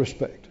your full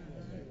respect?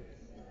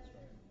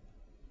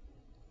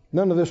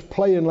 None of this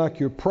playing like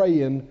you're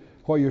praying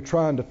while you're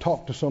trying to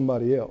talk to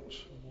somebody else.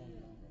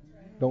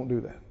 Don't do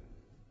that.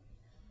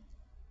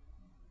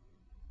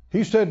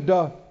 He said,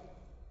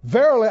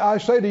 verily I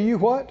say to you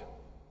what?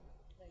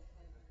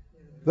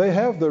 They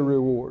have their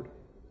reward,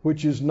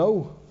 which is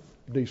no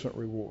decent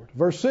reward.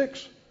 Verse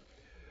 6,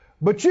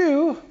 but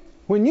you,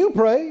 when you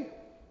pray,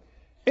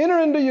 enter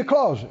into your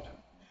closet.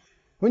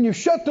 When you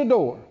shut the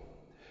door,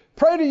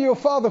 pray to your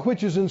Father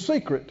which is in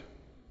secret.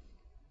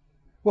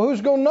 Well, who's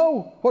going to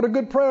know what a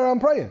good prayer I'm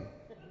praying?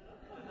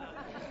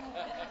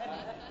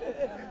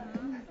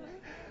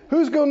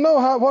 Who's going to know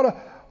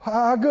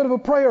how good of a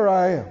prayer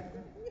I am?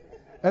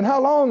 And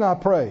how long I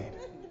prayed?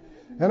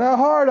 And how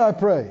hard I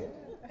prayed?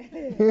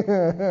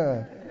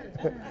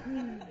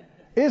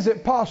 Is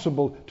it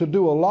possible to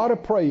do a lot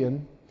of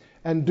praying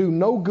and do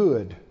no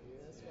good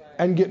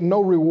and get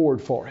no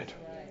reward for it?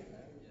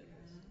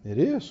 It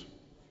is.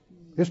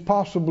 It's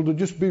possible to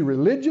just be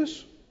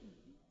religious.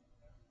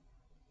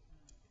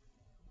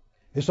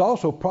 It's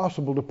also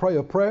possible to pray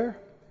a prayer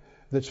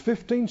that's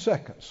 15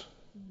 seconds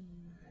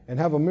and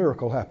have a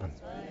miracle happen.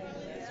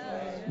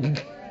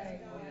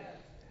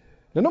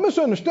 Now, don't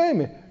misunderstand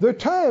me. There are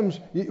times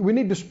we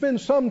need to spend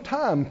some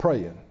time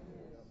praying.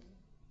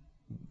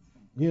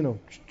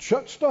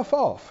 Shut stuff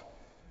off.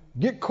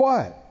 Get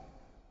quiet.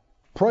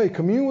 Pray.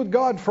 Commune with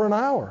God for an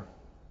hour.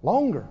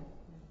 Longer.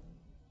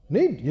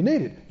 You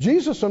need it.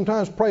 Jesus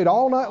sometimes prayed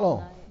all night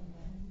long.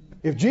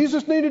 If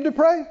Jesus needed to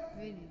pray,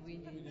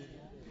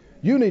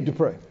 you need to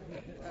pray.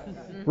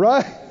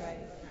 Right?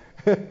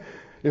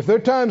 If there are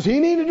times he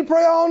needed to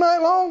pray all night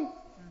long,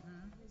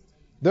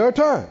 there are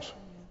times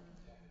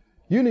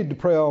you need to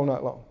pray all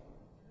night long.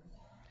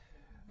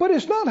 But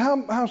it's not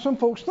how some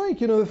folks think.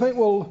 They think,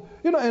 well,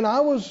 and I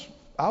was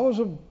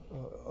a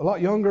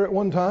lot younger at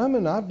one time,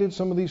 and I did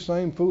some of these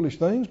same foolish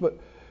things. But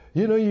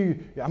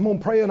I'm gonna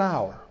pray an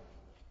hour.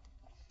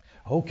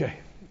 Okay.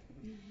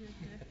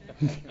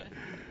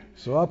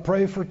 So I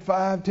pray for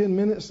 5-10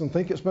 minutes and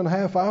think it's been a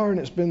half hour, and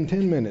it's been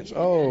 10 minutes.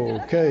 Oh,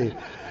 okay.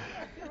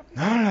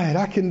 All right,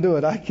 I can do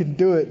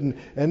it. And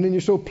then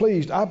you're so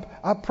pleased.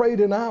 I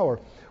prayed an hour.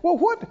 Well,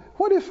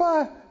 what if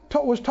I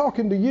was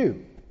talking to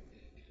you?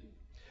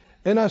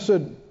 And I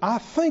said, I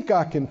think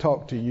I can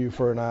talk to you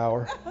for an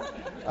hour.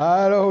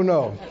 I don't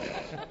know.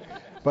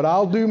 But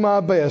I'll do my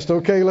best.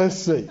 Okay, let's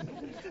see.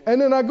 And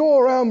then I go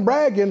around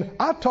bragging.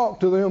 I talked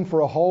to them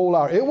for a whole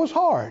hour. It was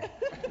hard.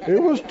 It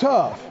was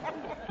tough.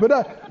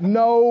 But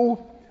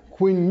no,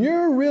 when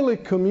you're really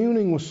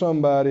communing with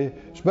somebody,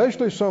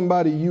 especially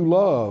somebody you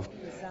love,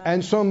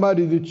 and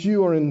somebody that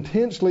you are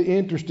intensely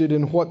interested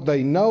in what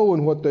they know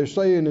and what they're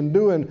saying and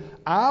doing,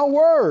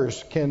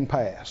 hours can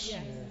pass.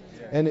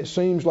 And it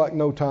seems like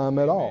no time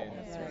at all.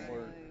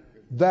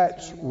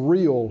 That's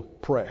real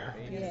prayer.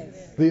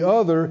 The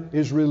other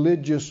is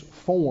religious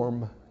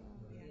form.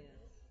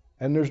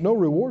 And there's no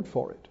reward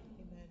for it.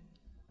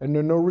 And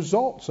there are no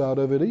results out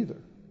of it either.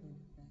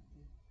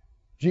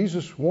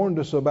 Jesus warned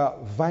us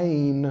about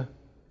vain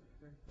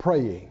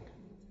praying.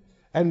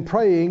 And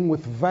praying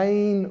with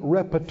vain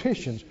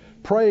repetitions.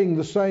 Praying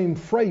the same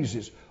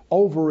phrases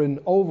over and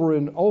over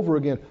and over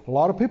again. A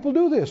lot of people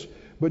do this.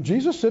 But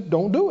Jesus said,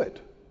 don't do it.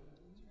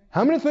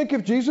 How many think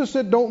if Jesus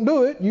said don't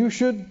do it, you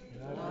should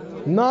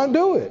not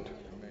do it?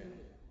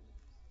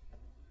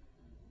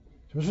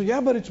 People say,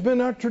 yeah, but it's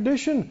been our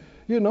tradition,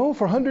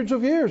 for hundreds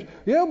of years.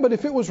 Yeah, but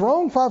if it was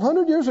wrong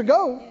 500 years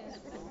ago,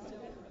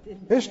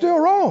 it's still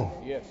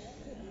wrong. Yes.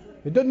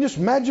 It doesn't just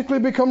magically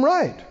become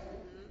right.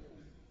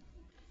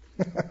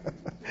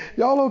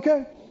 Y'all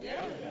okay?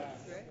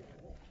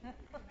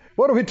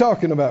 What are we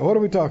talking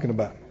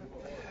about?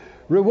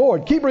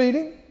 Reward. Keep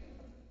reading.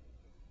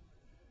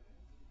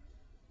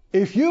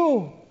 If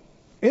you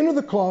enter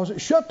the closet,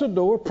 shut the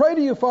door, pray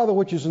to your Father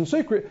which is in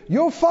secret,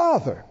 your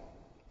Father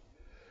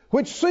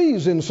which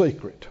sees in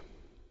secret.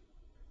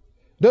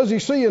 Does He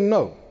see and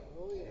know?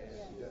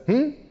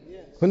 When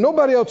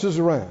nobody else is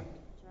around.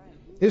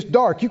 It's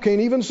dark, you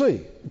can't even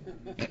see.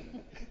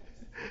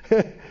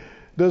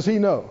 Does He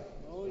know?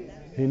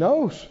 He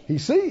knows. He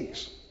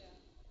sees.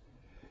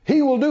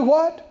 He will do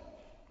what?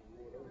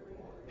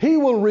 He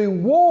will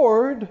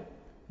reward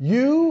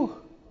you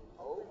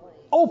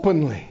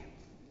openly.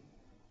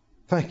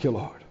 Thank you,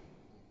 Lord.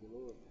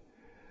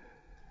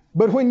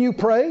 But when you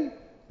pray,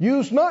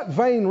 use not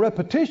vain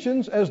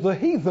repetitions as the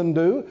heathen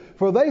do,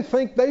 for they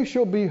think they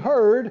shall be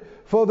heard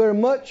for their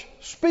much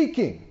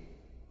speaking.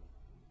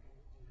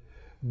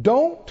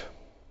 Don't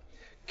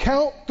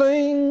count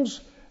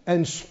things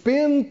and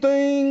spin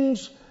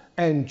things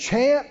and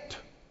chant.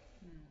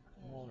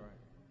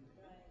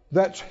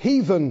 That's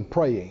heathen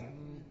praying.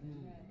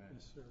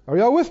 Are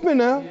y'all with me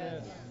now?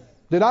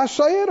 Did I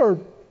say it or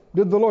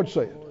did the Lord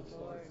say it?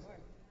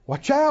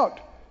 Watch out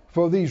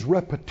for these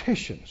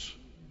repetitions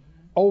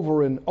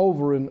over and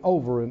over and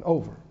over and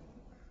over.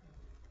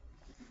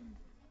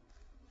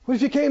 What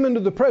if you came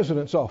into the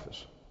president's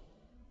office?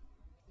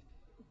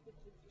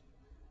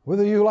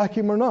 Whether you like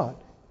him or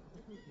not.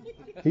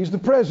 He's the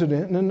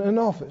president in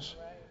office.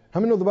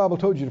 How many know the Bible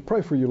told you to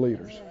pray for your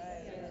leaders?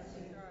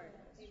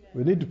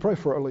 We need to pray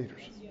for our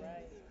leaders.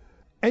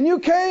 And you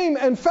came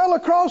and fell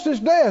across his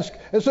desk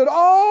and said,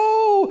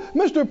 "Oh,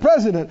 Mr.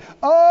 President.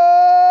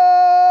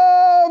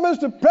 Oh,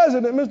 Mr.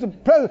 President, Mr.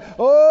 President.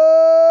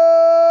 Oh,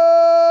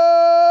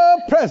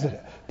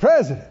 President,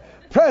 President,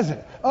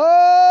 President.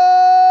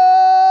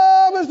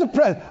 Oh, Mr.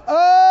 President.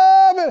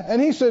 Oh,"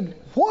 and he said,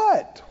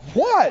 What?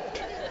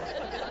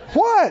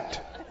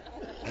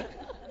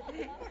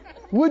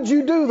 Would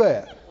you do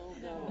that?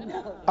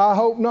 I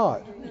hope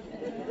not.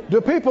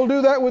 Do people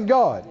do that with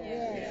God?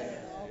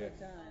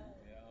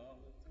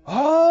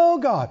 Oh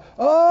God,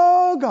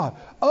 oh God,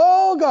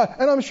 oh God.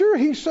 And I'm sure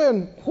he's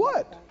saying,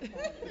 what?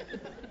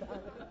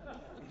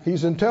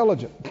 He's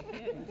intelligent.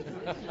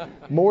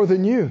 More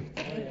than you.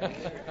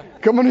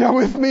 Come on, y'all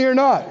with me or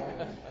not?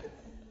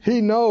 He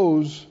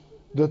knows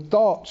the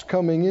thoughts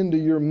coming into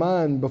your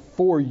mind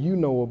before you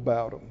know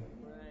about them.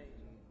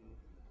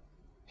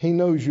 He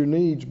knows your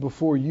needs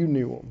before you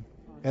knew them.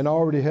 And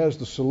already has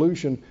the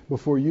solution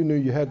before you knew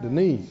you had the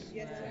need.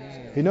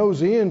 He knows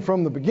the end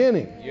from the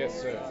beginning. Yes,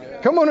 sir.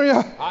 Come on,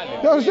 y'all.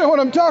 You understand what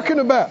I'm talking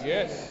about?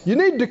 Yes. You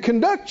need to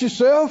conduct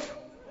yourself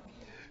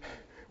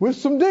with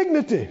some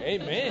dignity.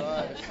 Amen.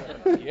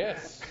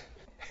 Yes.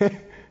 And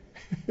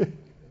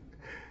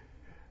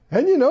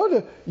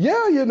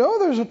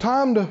there's a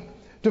time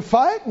to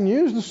fight and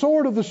use the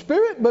sword of the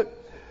Spirit, but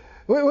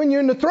when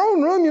you're in the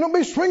throne room, you don't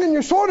be swinging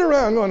your sword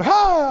around going, ha,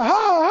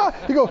 ha,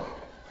 ha. You go,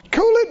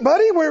 cool it,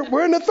 buddy.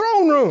 We're in the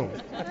throne room.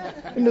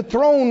 In the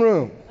throne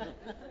room.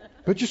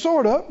 Put your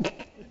sword up.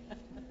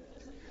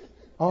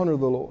 Honor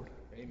the Lord.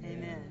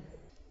 Amen.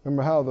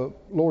 Remember how the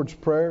Lord's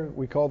Prayer,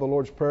 we call the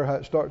Lord's Prayer, how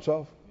it starts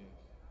off?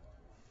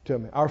 Tell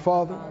me. Our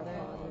Father,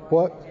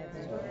 what?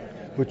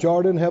 which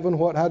art in heaven.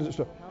 What? How does it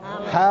start?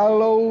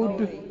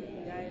 Hallowed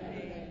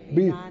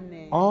be.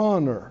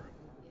 Honor,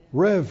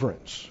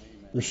 reverence,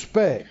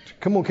 respect.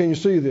 Come on, can you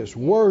see this?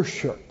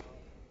 Worship.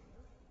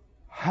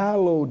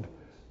 Hallowed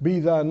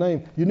be thy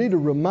name. You need a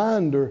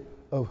reminder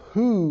of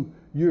who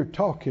you're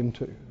talking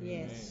to.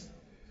 Yes.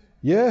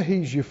 Yeah,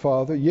 he's your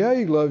father. Yeah,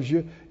 he loves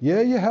you.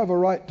 Yeah, you have a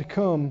right to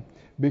come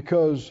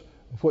because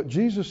of what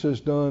Jesus has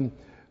done,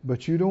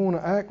 but you don't want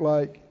to act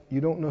like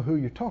you don't know who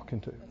you're talking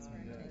to.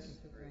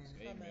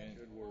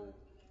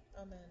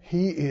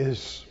 He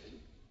is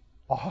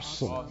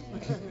awesome.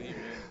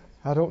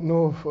 I don't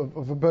know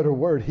of a better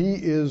word. He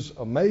is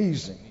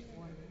amazing.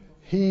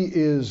 He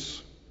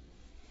is,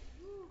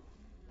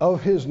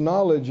 of his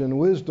knowledge and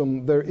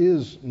wisdom, there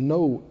is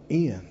no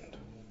end.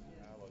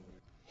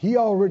 He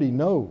already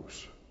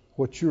knows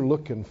what you're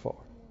looking for.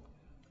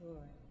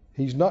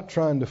 He's not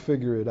trying to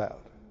figure it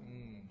out.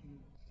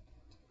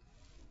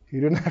 He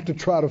didn't have to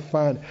try to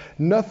find it.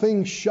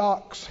 Nothing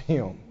shocks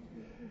him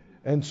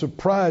and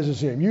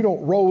surprises him. You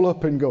don't roll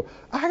up and go,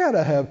 I got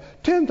to have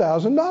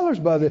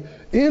 $10,000 by the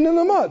end of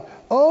the month.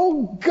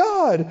 Oh,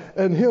 God.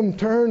 And him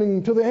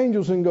turning to the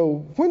angels and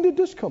go, when did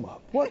this come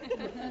up? What?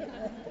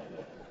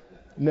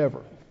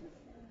 Never.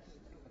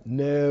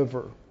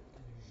 Never.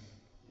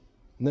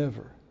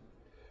 Never.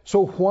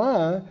 So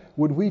why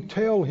would we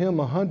tell him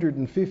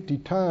 150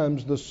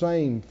 times the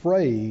same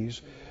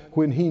phrase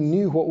when he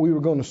knew what we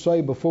were going to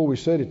say before we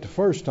said it the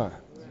first time?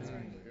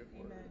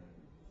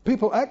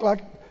 People act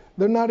like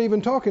they're not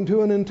even talking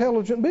to an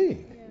intelligent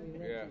being.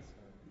 Yeah.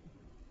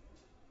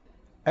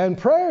 And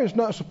prayer is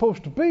not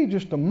supposed to be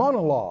just a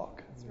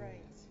monologue. That's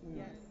right.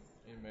 Yes.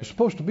 It's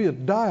supposed to be a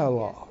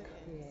dialogue.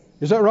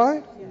 Is that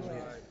right?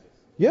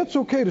 Yeah, it's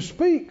okay to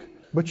speak,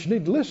 but you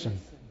need to listen.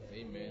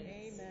 Amen.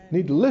 You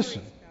need to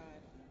listen.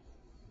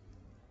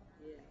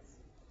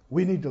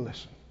 We need to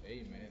listen.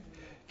 Amen.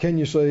 Can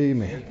you say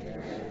amen?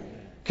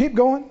 Keep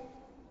going.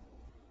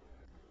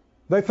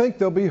 They think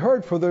they'll be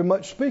heard for their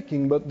much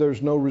speaking, but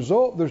there's no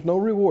result, there's no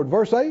reward.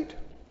 Verse 8.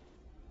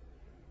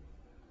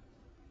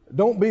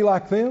 Don't be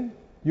like them.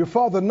 Your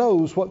Father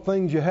knows what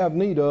things you have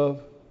need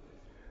of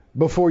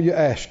before you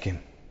ask him.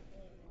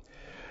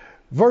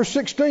 Verse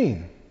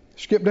 16.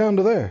 Skip down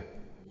to there.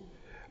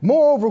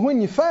 Moreover,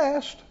 when you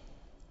fast,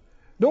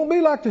 don't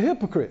be like the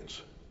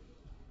hypocrites.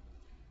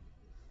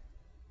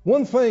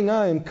 One thing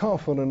I am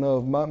confident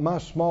of, my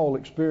small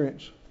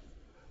experience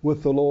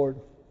with the Lord,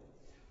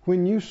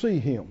 when you see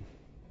him,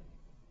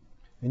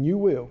 and you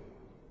will,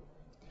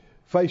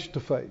 face to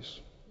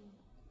face,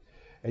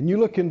 and you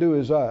look into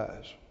his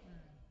eyes,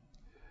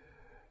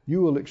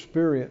 you will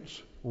experience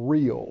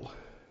real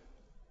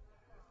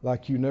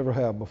like you never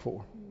have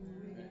before.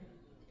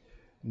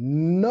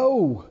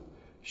 No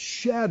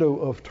shadow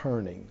of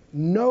turning,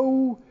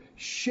 no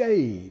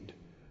shade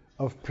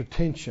of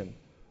pretension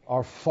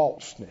or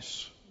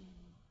falseness.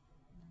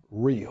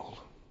 Real.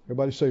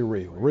 Everybody say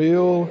real.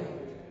 Real.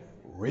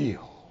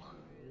 Real.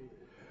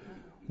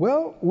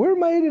 Well, we're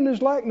made in his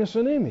likeness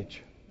and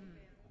image.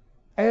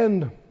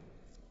 And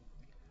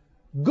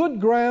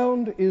good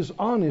ground is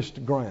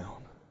honest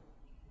ground,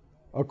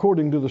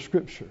 according to the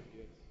scripture.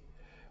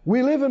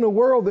 We live in a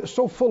world that's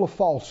so full of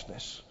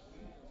falseness,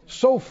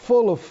 so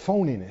full of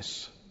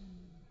phoniness,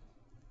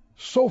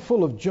 so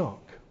full of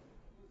junk,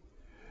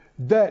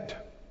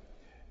 that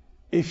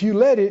if you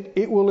let it,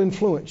 it will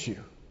influence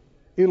you.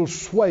 It'll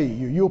sway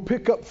you. You'll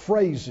pick up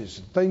phrases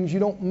and things you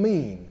don't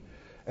mean,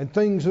 and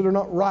things that are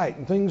not right,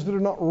 and things that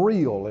are not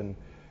real,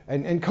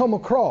 and come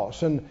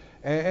across. And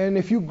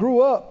if you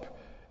grew up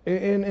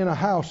in a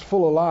house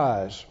full of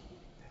lies,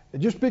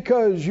 just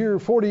because you're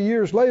 40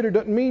 years later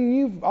doesn't mean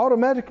you've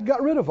automatically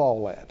got rid of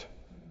all that.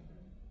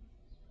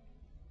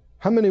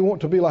 How many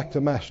want to be like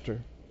the Master?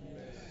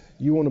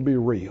 You want to be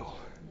real,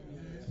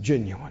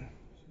 genuine.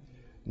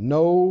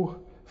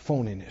 No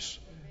phoniness,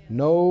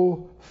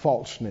 no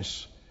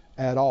falseness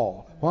at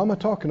all. Why am I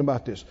talking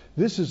about this?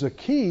 This is a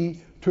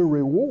key to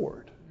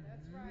reward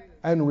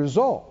and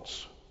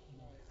results.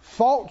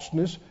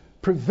 Falseness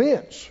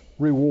prevents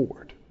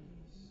reward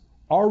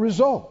or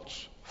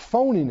results.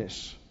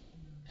 Phoniness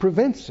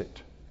prevents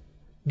it,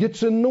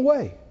 gets in the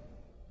way.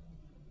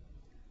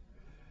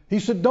 He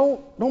said,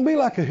 don't be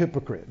like a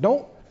hypocrite.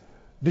 Don't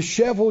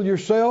dishevel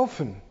yourself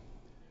and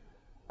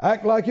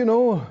act like,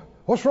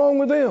 what's wrong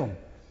with them?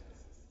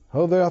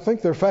 Oh, I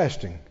think they're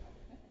fasting.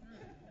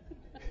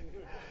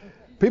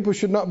 People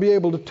should not be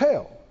able to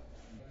tell.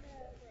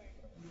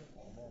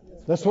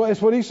 That's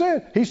what he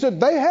said. He said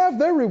they have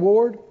their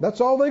reward.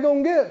 That's all they're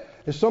going to get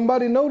is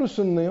somebody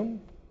noticing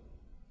them.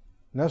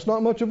 And that's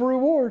not much of a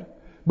reward.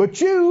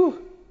 But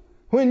you,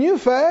 when you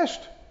fast,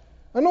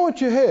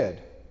 anoint your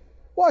head.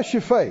 Wash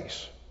your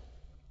face.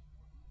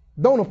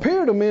 Don't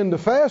appear to men to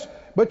fast,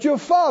 but your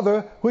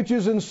Father which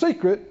is in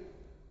secret,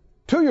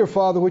 to your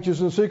Father which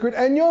is in secret,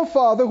 and your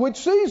Father which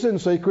sees in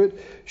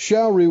secret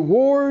shall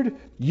reward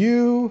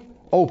you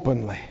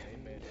openly.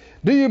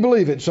 Do you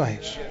believe it,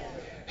 saints?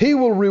 He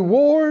will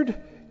reward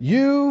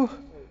you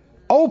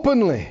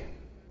openly.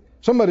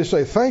 Somebody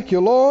say, thank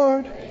you,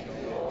 Lord.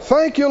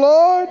 Thank you,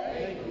 Lord.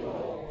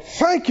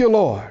 Thank you,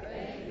 Lord.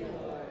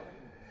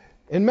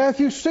 In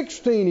Matthew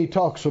 16, he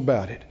talks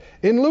about it.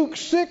 In Luke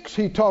 6,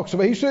 he talks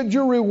about it. He said,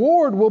 your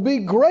reward will be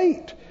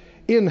great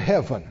in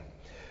heaven.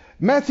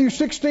 Matthew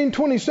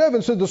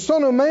 16:27 said, the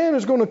Son of Man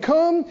is going to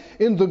come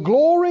in the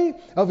glory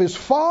of his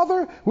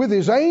Father with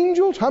his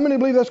angels. How many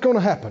believe that's going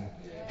to happen?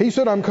 He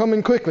said, I'm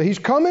coming quickly. He's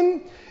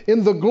coming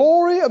in the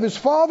glory of his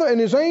Father and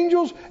his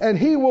angels, and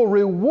he will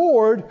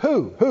reward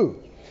who?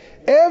 Who?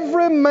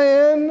 Every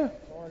man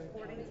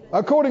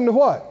according to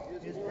what?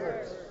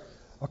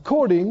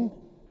 According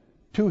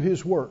to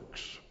his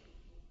works.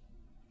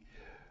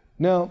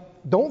 Now,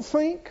 don't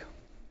think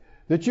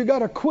that you got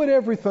to quit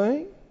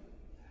everything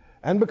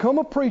and become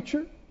a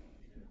preacher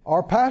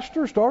or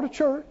pastor, start a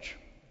church.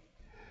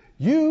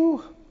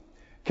 You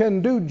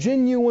can do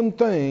genuine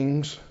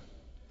things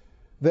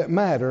that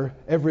matter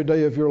every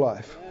day of your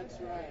life.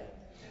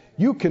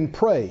 You can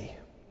pray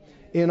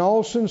in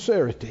all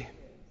sincerity,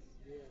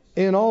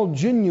 in all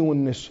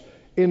genuineness,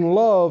 in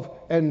love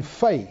and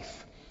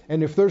faith.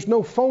 And if there's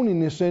no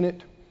phoniness in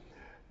it,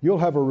 you'll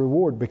have a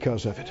reward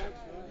because of it.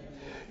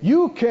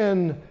 You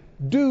can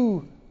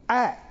do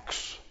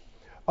acts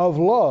of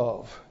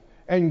love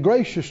and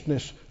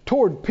graciousness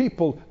toward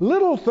people.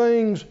 Little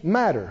things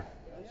matter.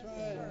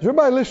 Is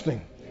everybody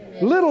listening?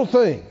 Little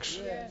things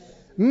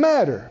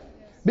matter.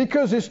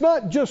 Because it's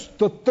not just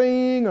the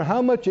thing or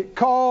how much it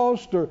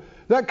cost or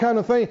that kind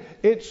of thing.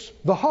 It's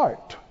the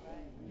heart.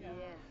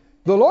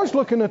 The Lord's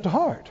looking at the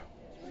heart.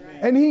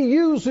 And He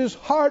uses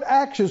heart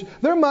actions.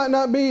 There might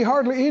not be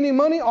hardly any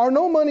money or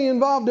no money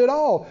involved at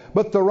all.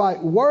 But the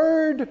right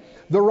word,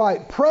 the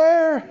right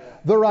prayer,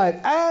 the right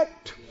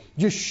act,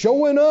 just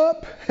showing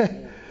up,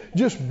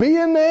 just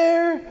being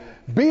there,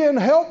 being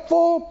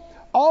helpful,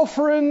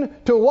 offering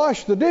to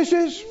wash the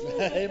dishes,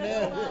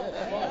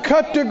 amen.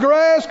 Cut the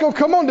grass, go,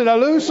 come on, did I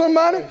lose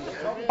somebody?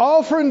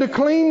 Offering to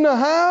clean the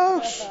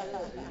house.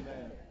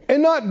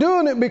 And not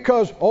doing it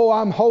because, oh,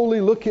 I'm holy,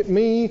 look at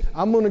me,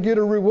 I'm going to get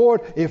a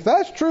reward. If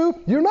that's true,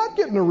 you're not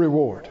getting a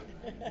reward.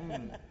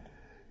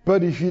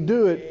 But if you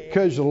do it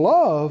because you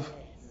love,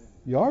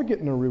 you are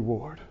getting a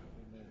reward.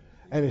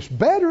 And it's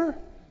better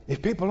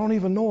if people don't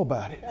even know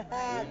about it.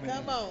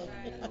 Come on.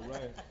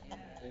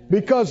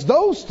 Because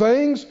those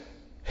things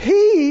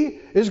He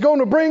is going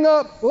to bring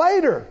up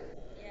later.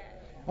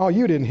 Oh,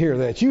 you didn't hear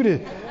that. You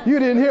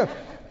didn't hear.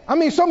 I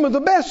mean, some of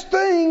the best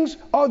things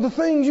are the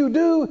things you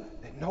do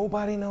that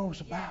nobody knows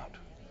about.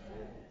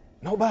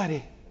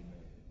 Nobody.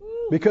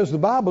 Because the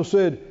Bible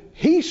said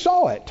He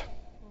saw it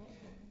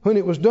when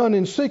it was done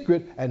in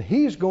secret, and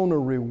He's going to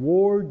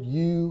reward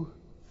you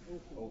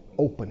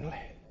openly.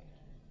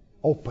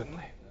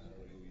 Openly.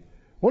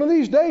 One of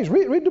these days,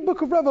 read the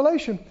book of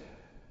Revelation.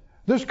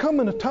 There's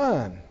coming a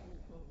time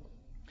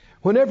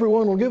when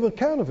everyone will give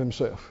account of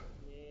himself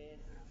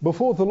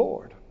before the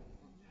Lord.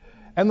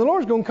 And the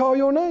Lord's going to call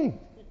your name.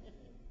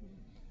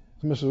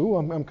 Somebody says, oh,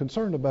 I'm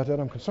concerned about that.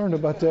 I'm concerned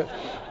about that.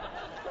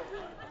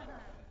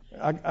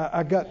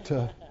 I got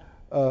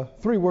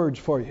 3 words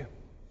for you.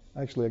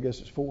 Actually, I guess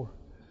it's 4.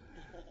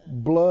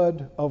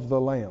 Blood of the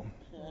Lamb.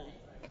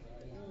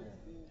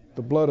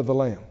 The blood of the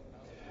Lamb.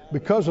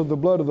 Because of the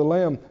blood of the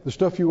Lamb, the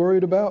stuff you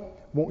worried about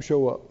won't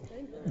show up.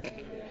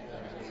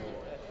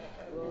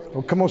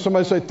 Oh, come on,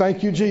 somebody say,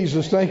 thank you,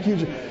 Jesus. Thank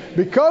you.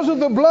 Because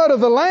of the blood of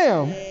the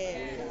Lamb,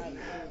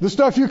 the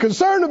stuff you're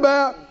concerned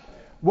about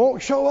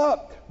won't show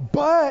up.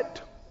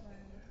 But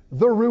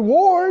the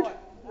reward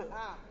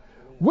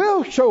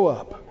will show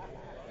up.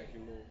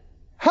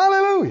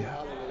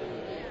 Hallelujah.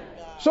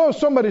 So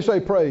somebody say,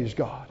 praise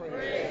God.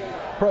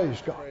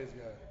 Praise God.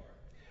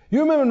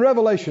 You remember in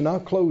Revelation, I'll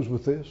close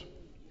with this.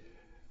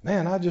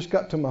 Man, I just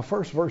got to my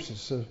first verses.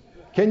 So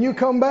can you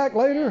come back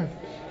later?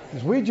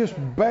 Because we just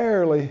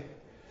barely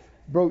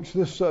broach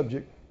this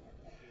subject.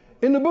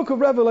 In the book of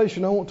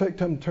Revelation, I won't take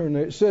time to turn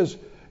there. It says,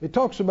 it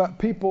talks about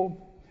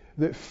people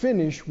that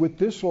finish with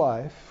this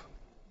life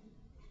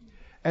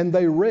and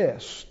they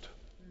rest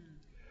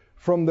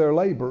from their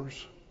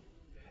labors.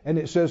 And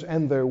it says,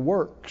 and their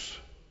works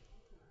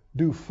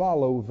do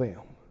follow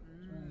them.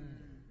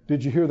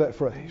 Did you hear that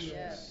phrase?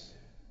 Yes.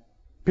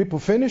 People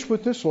finish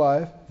with this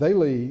life, they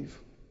leave,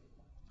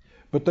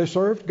 but they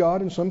served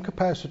God in some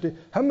capacity.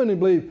 How many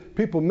believe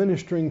people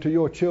ministering to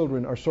your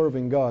children are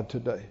serving God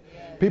today?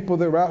 People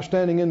that were out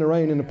standing in the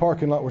rain in the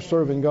parking lot were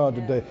serving God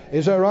today.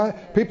 Is that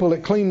right? People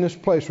that clean this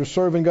place were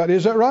serving God.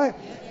 Is that right?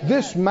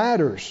 This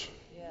matters.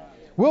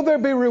 Will there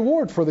be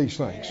reward for these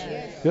things?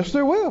 Yes,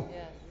 there will.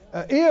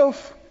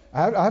 If,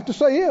 I have to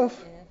say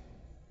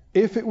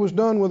if it was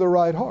done with a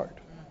right heart.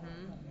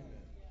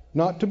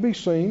 Not to be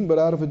seen, but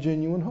out of a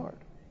genuine heart.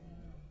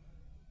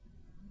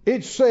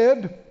 It's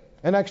said,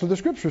 and actually the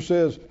scripture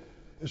says,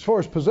 as far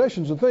as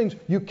possessions and things,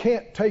 you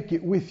can't take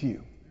it with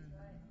you.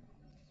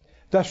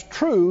 That's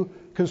true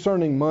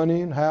concerning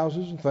money and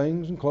houses and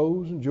things and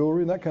clothes and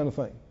jewelry and that kind of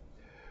thing.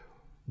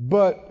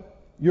 But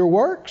your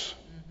works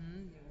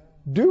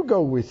do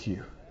go with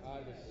you.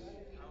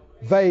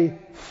 They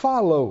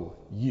follow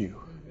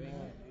you.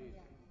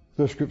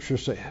 The scripture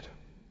said.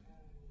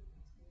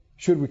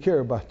 Should we care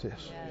about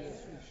this?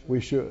 We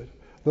should.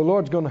 the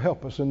Lord's going to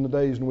help us in the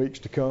days and weeks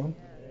to come.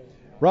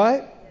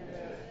 Right?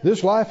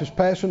 This life is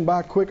passing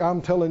by quick,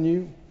 I'm telling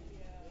you.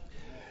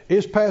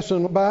 It's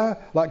passing by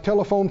like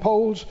telephone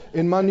poles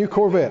in my new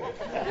Corvette.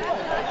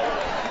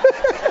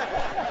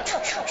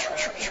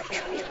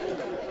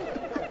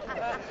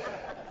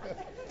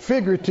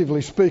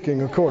 Figuratively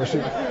speaking, of course.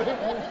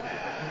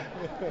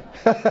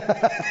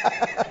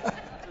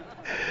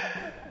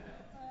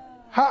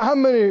 How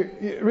many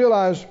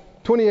realize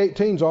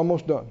 2018 is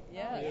almost done?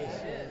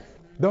 Yes.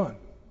 Done.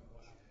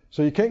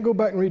 So you can't go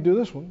back and redo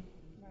this one.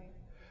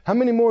 How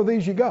many more of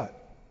these you got?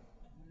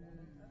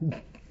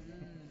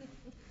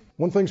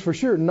 One thing's for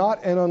sure,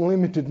 not an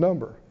unlimited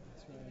number.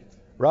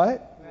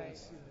 Right?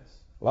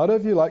 A lot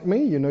of you, like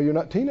me, you know you're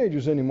not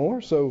teenagers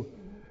anymore, so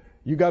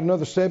you got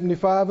another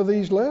 75 of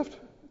these left?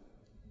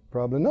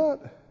 Probably not.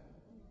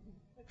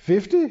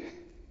 50?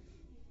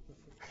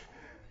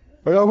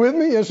 Are y'all with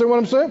me? You understand what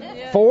I'm saying?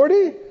 Yeah.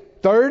 40?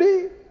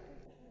 30?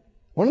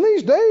 One of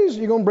these days,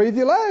 you're going to breathe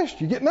your last.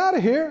 You're getting out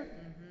of here.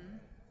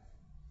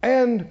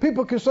 And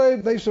people can say,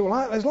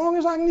 well, as long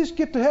as I can just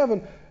get to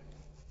heaven.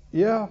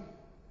 Yeah.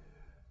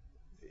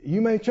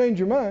 You may change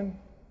your mind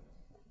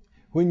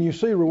when you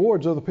see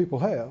rewards other people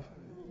have.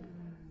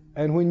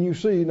 And when you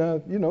see,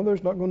 now,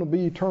 there's not going to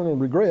be eternal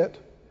regret.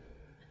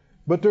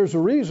 But there's a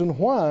reason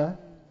why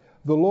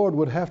the Lord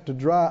would have to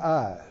dry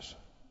eyes.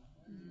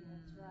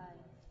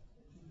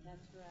 That's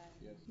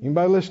right.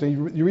 Anybody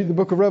listening? You read the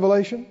book of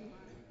Revelation?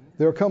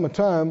 There'll come a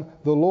time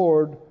the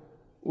Lord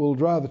will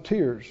dry the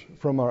tears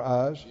from our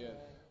eyes.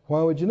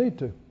 Why would you need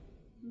to?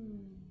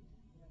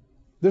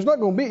 There's not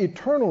going to be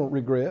eternal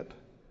regret,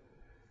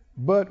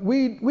 but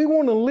we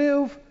want to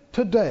live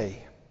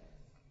today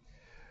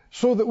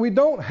so that we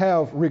don't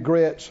have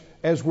regrets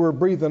as we're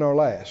breathing our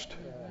last,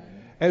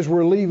 as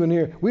we're leaving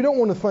here. We don't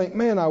want to think,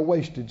 man, I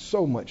wasted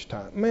so much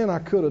time. Man, I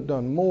could have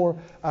done more.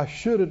 I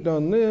should have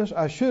done this.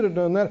 I should have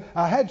done that.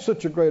 I had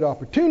such a great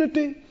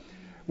opportunity.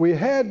 We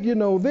had,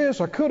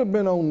 this. I could have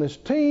been on this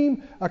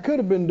team. I could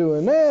have been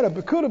doing that. I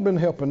could have been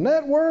helping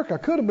that work. I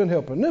could have been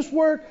helping this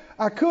work.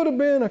 I should have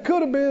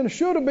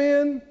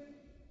been.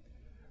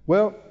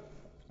 Well,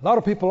 a lot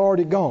of people are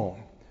already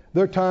gone.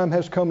 Their time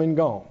has come and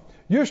gone.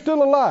 You're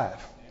still alive.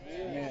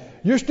 Amen.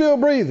 You're still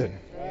breathing.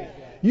 Right.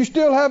 You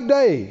still have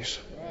days.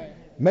 Right.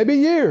 Maybe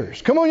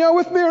years. Come on, y'all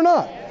with me or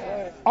not?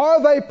 Yes.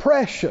 Are they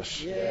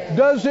precious? Yes.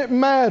 Does it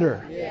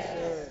matter?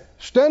 Yes.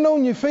 Stand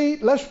on your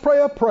feet. Let's pray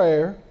a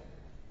prayer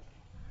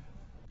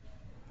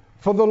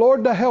for the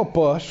Lord to help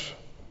us.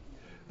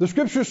 The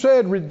scripture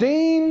said,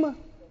 redeem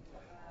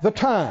the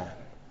time,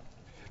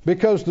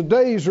 because the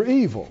days are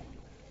evil.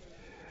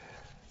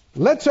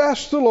 Let's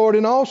ask the Lord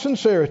in all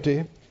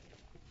sincerity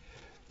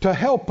to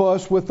help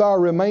us with our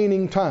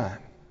remaining time.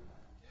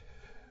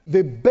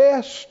 The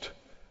best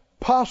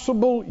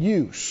possible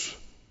use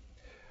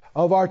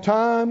of our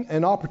time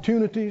and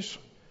opportunities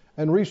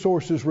and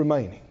resources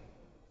remaining.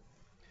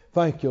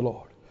 Thank you,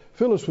 Lord.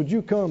 Phyllis, would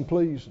you come,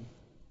 please?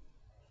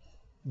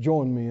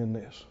 Join me in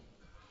this.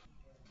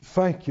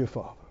 Thank you,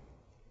 Father.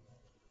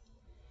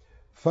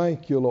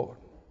 Thank you, Lord.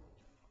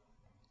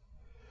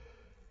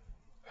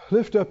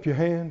 Lift up your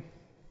hand.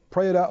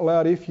 Pray it out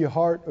loud if your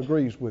heart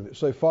agrees with it.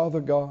 Say, Father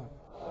God,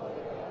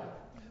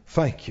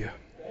 thank you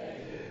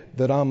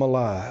that I'm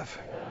alive.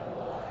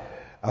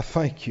 I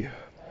thank you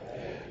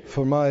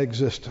for my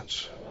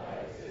existence,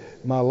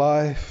 my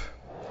life,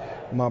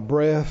 my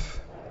breath,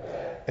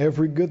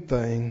 every good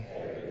thing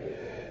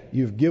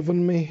you've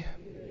given me,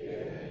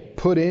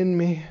 put in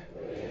me,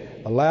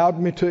 allowed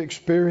me to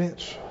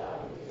experience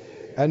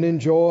and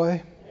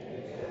enjoy.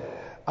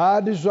 I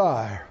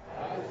desire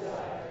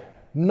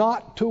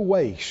not to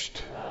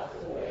waste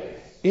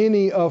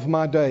any of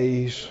my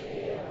days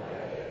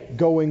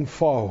going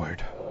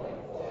forward.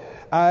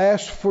 I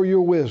ask for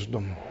your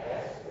wisdom.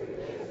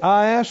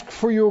 I ask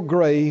for your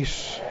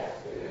grace,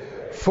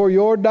 for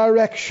your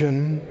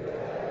direction.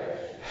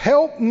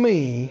 Help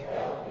me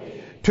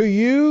to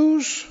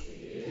use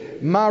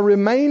my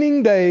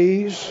remaining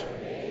days,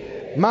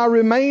 my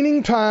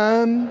remaining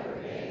time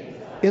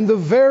in the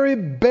very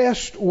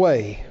best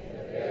way,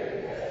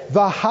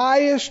 the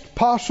highest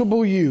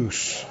possible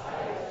use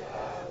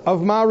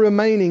of my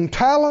remaining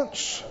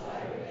talents,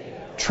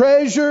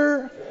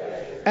 treasure,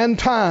 and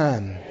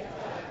time.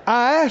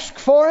 I ask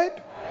for it.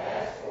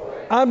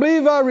 I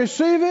believe I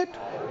receive it.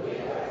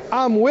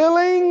 I'm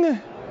willing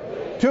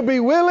to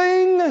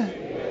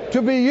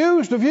be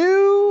used of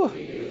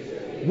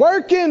you.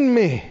 Work in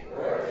me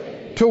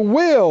to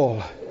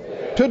will,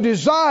 to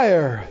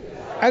desire,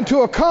 and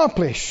to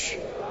accomplish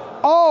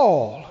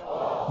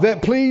all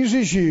that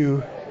pleases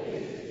you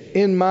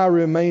in my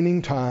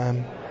remaining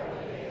time.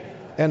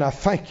 And I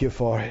thank you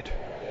for it.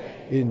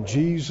 In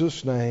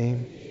Jesus'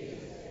 name,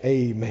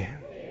 amen.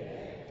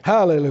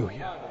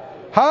 Hallelujah.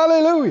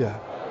 Hallelujah.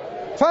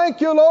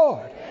 Thank you,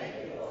 Lord.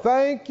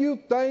 Thank you,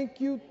 thank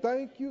you,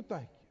 thank you,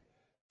 thank you.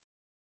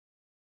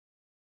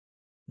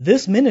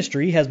 This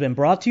ministry has been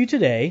brought to you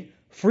today,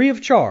 free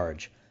of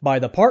charge, by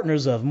the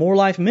partners of More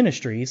Life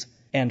Ministries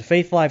and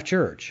Faith Life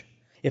Church.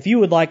 If you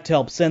would like to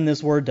help send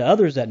this word to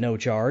others at no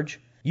charge,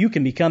 You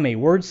can become a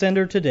word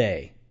sender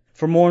today.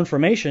 For more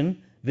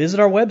information, visit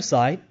our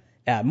website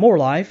at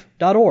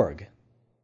morelife.org.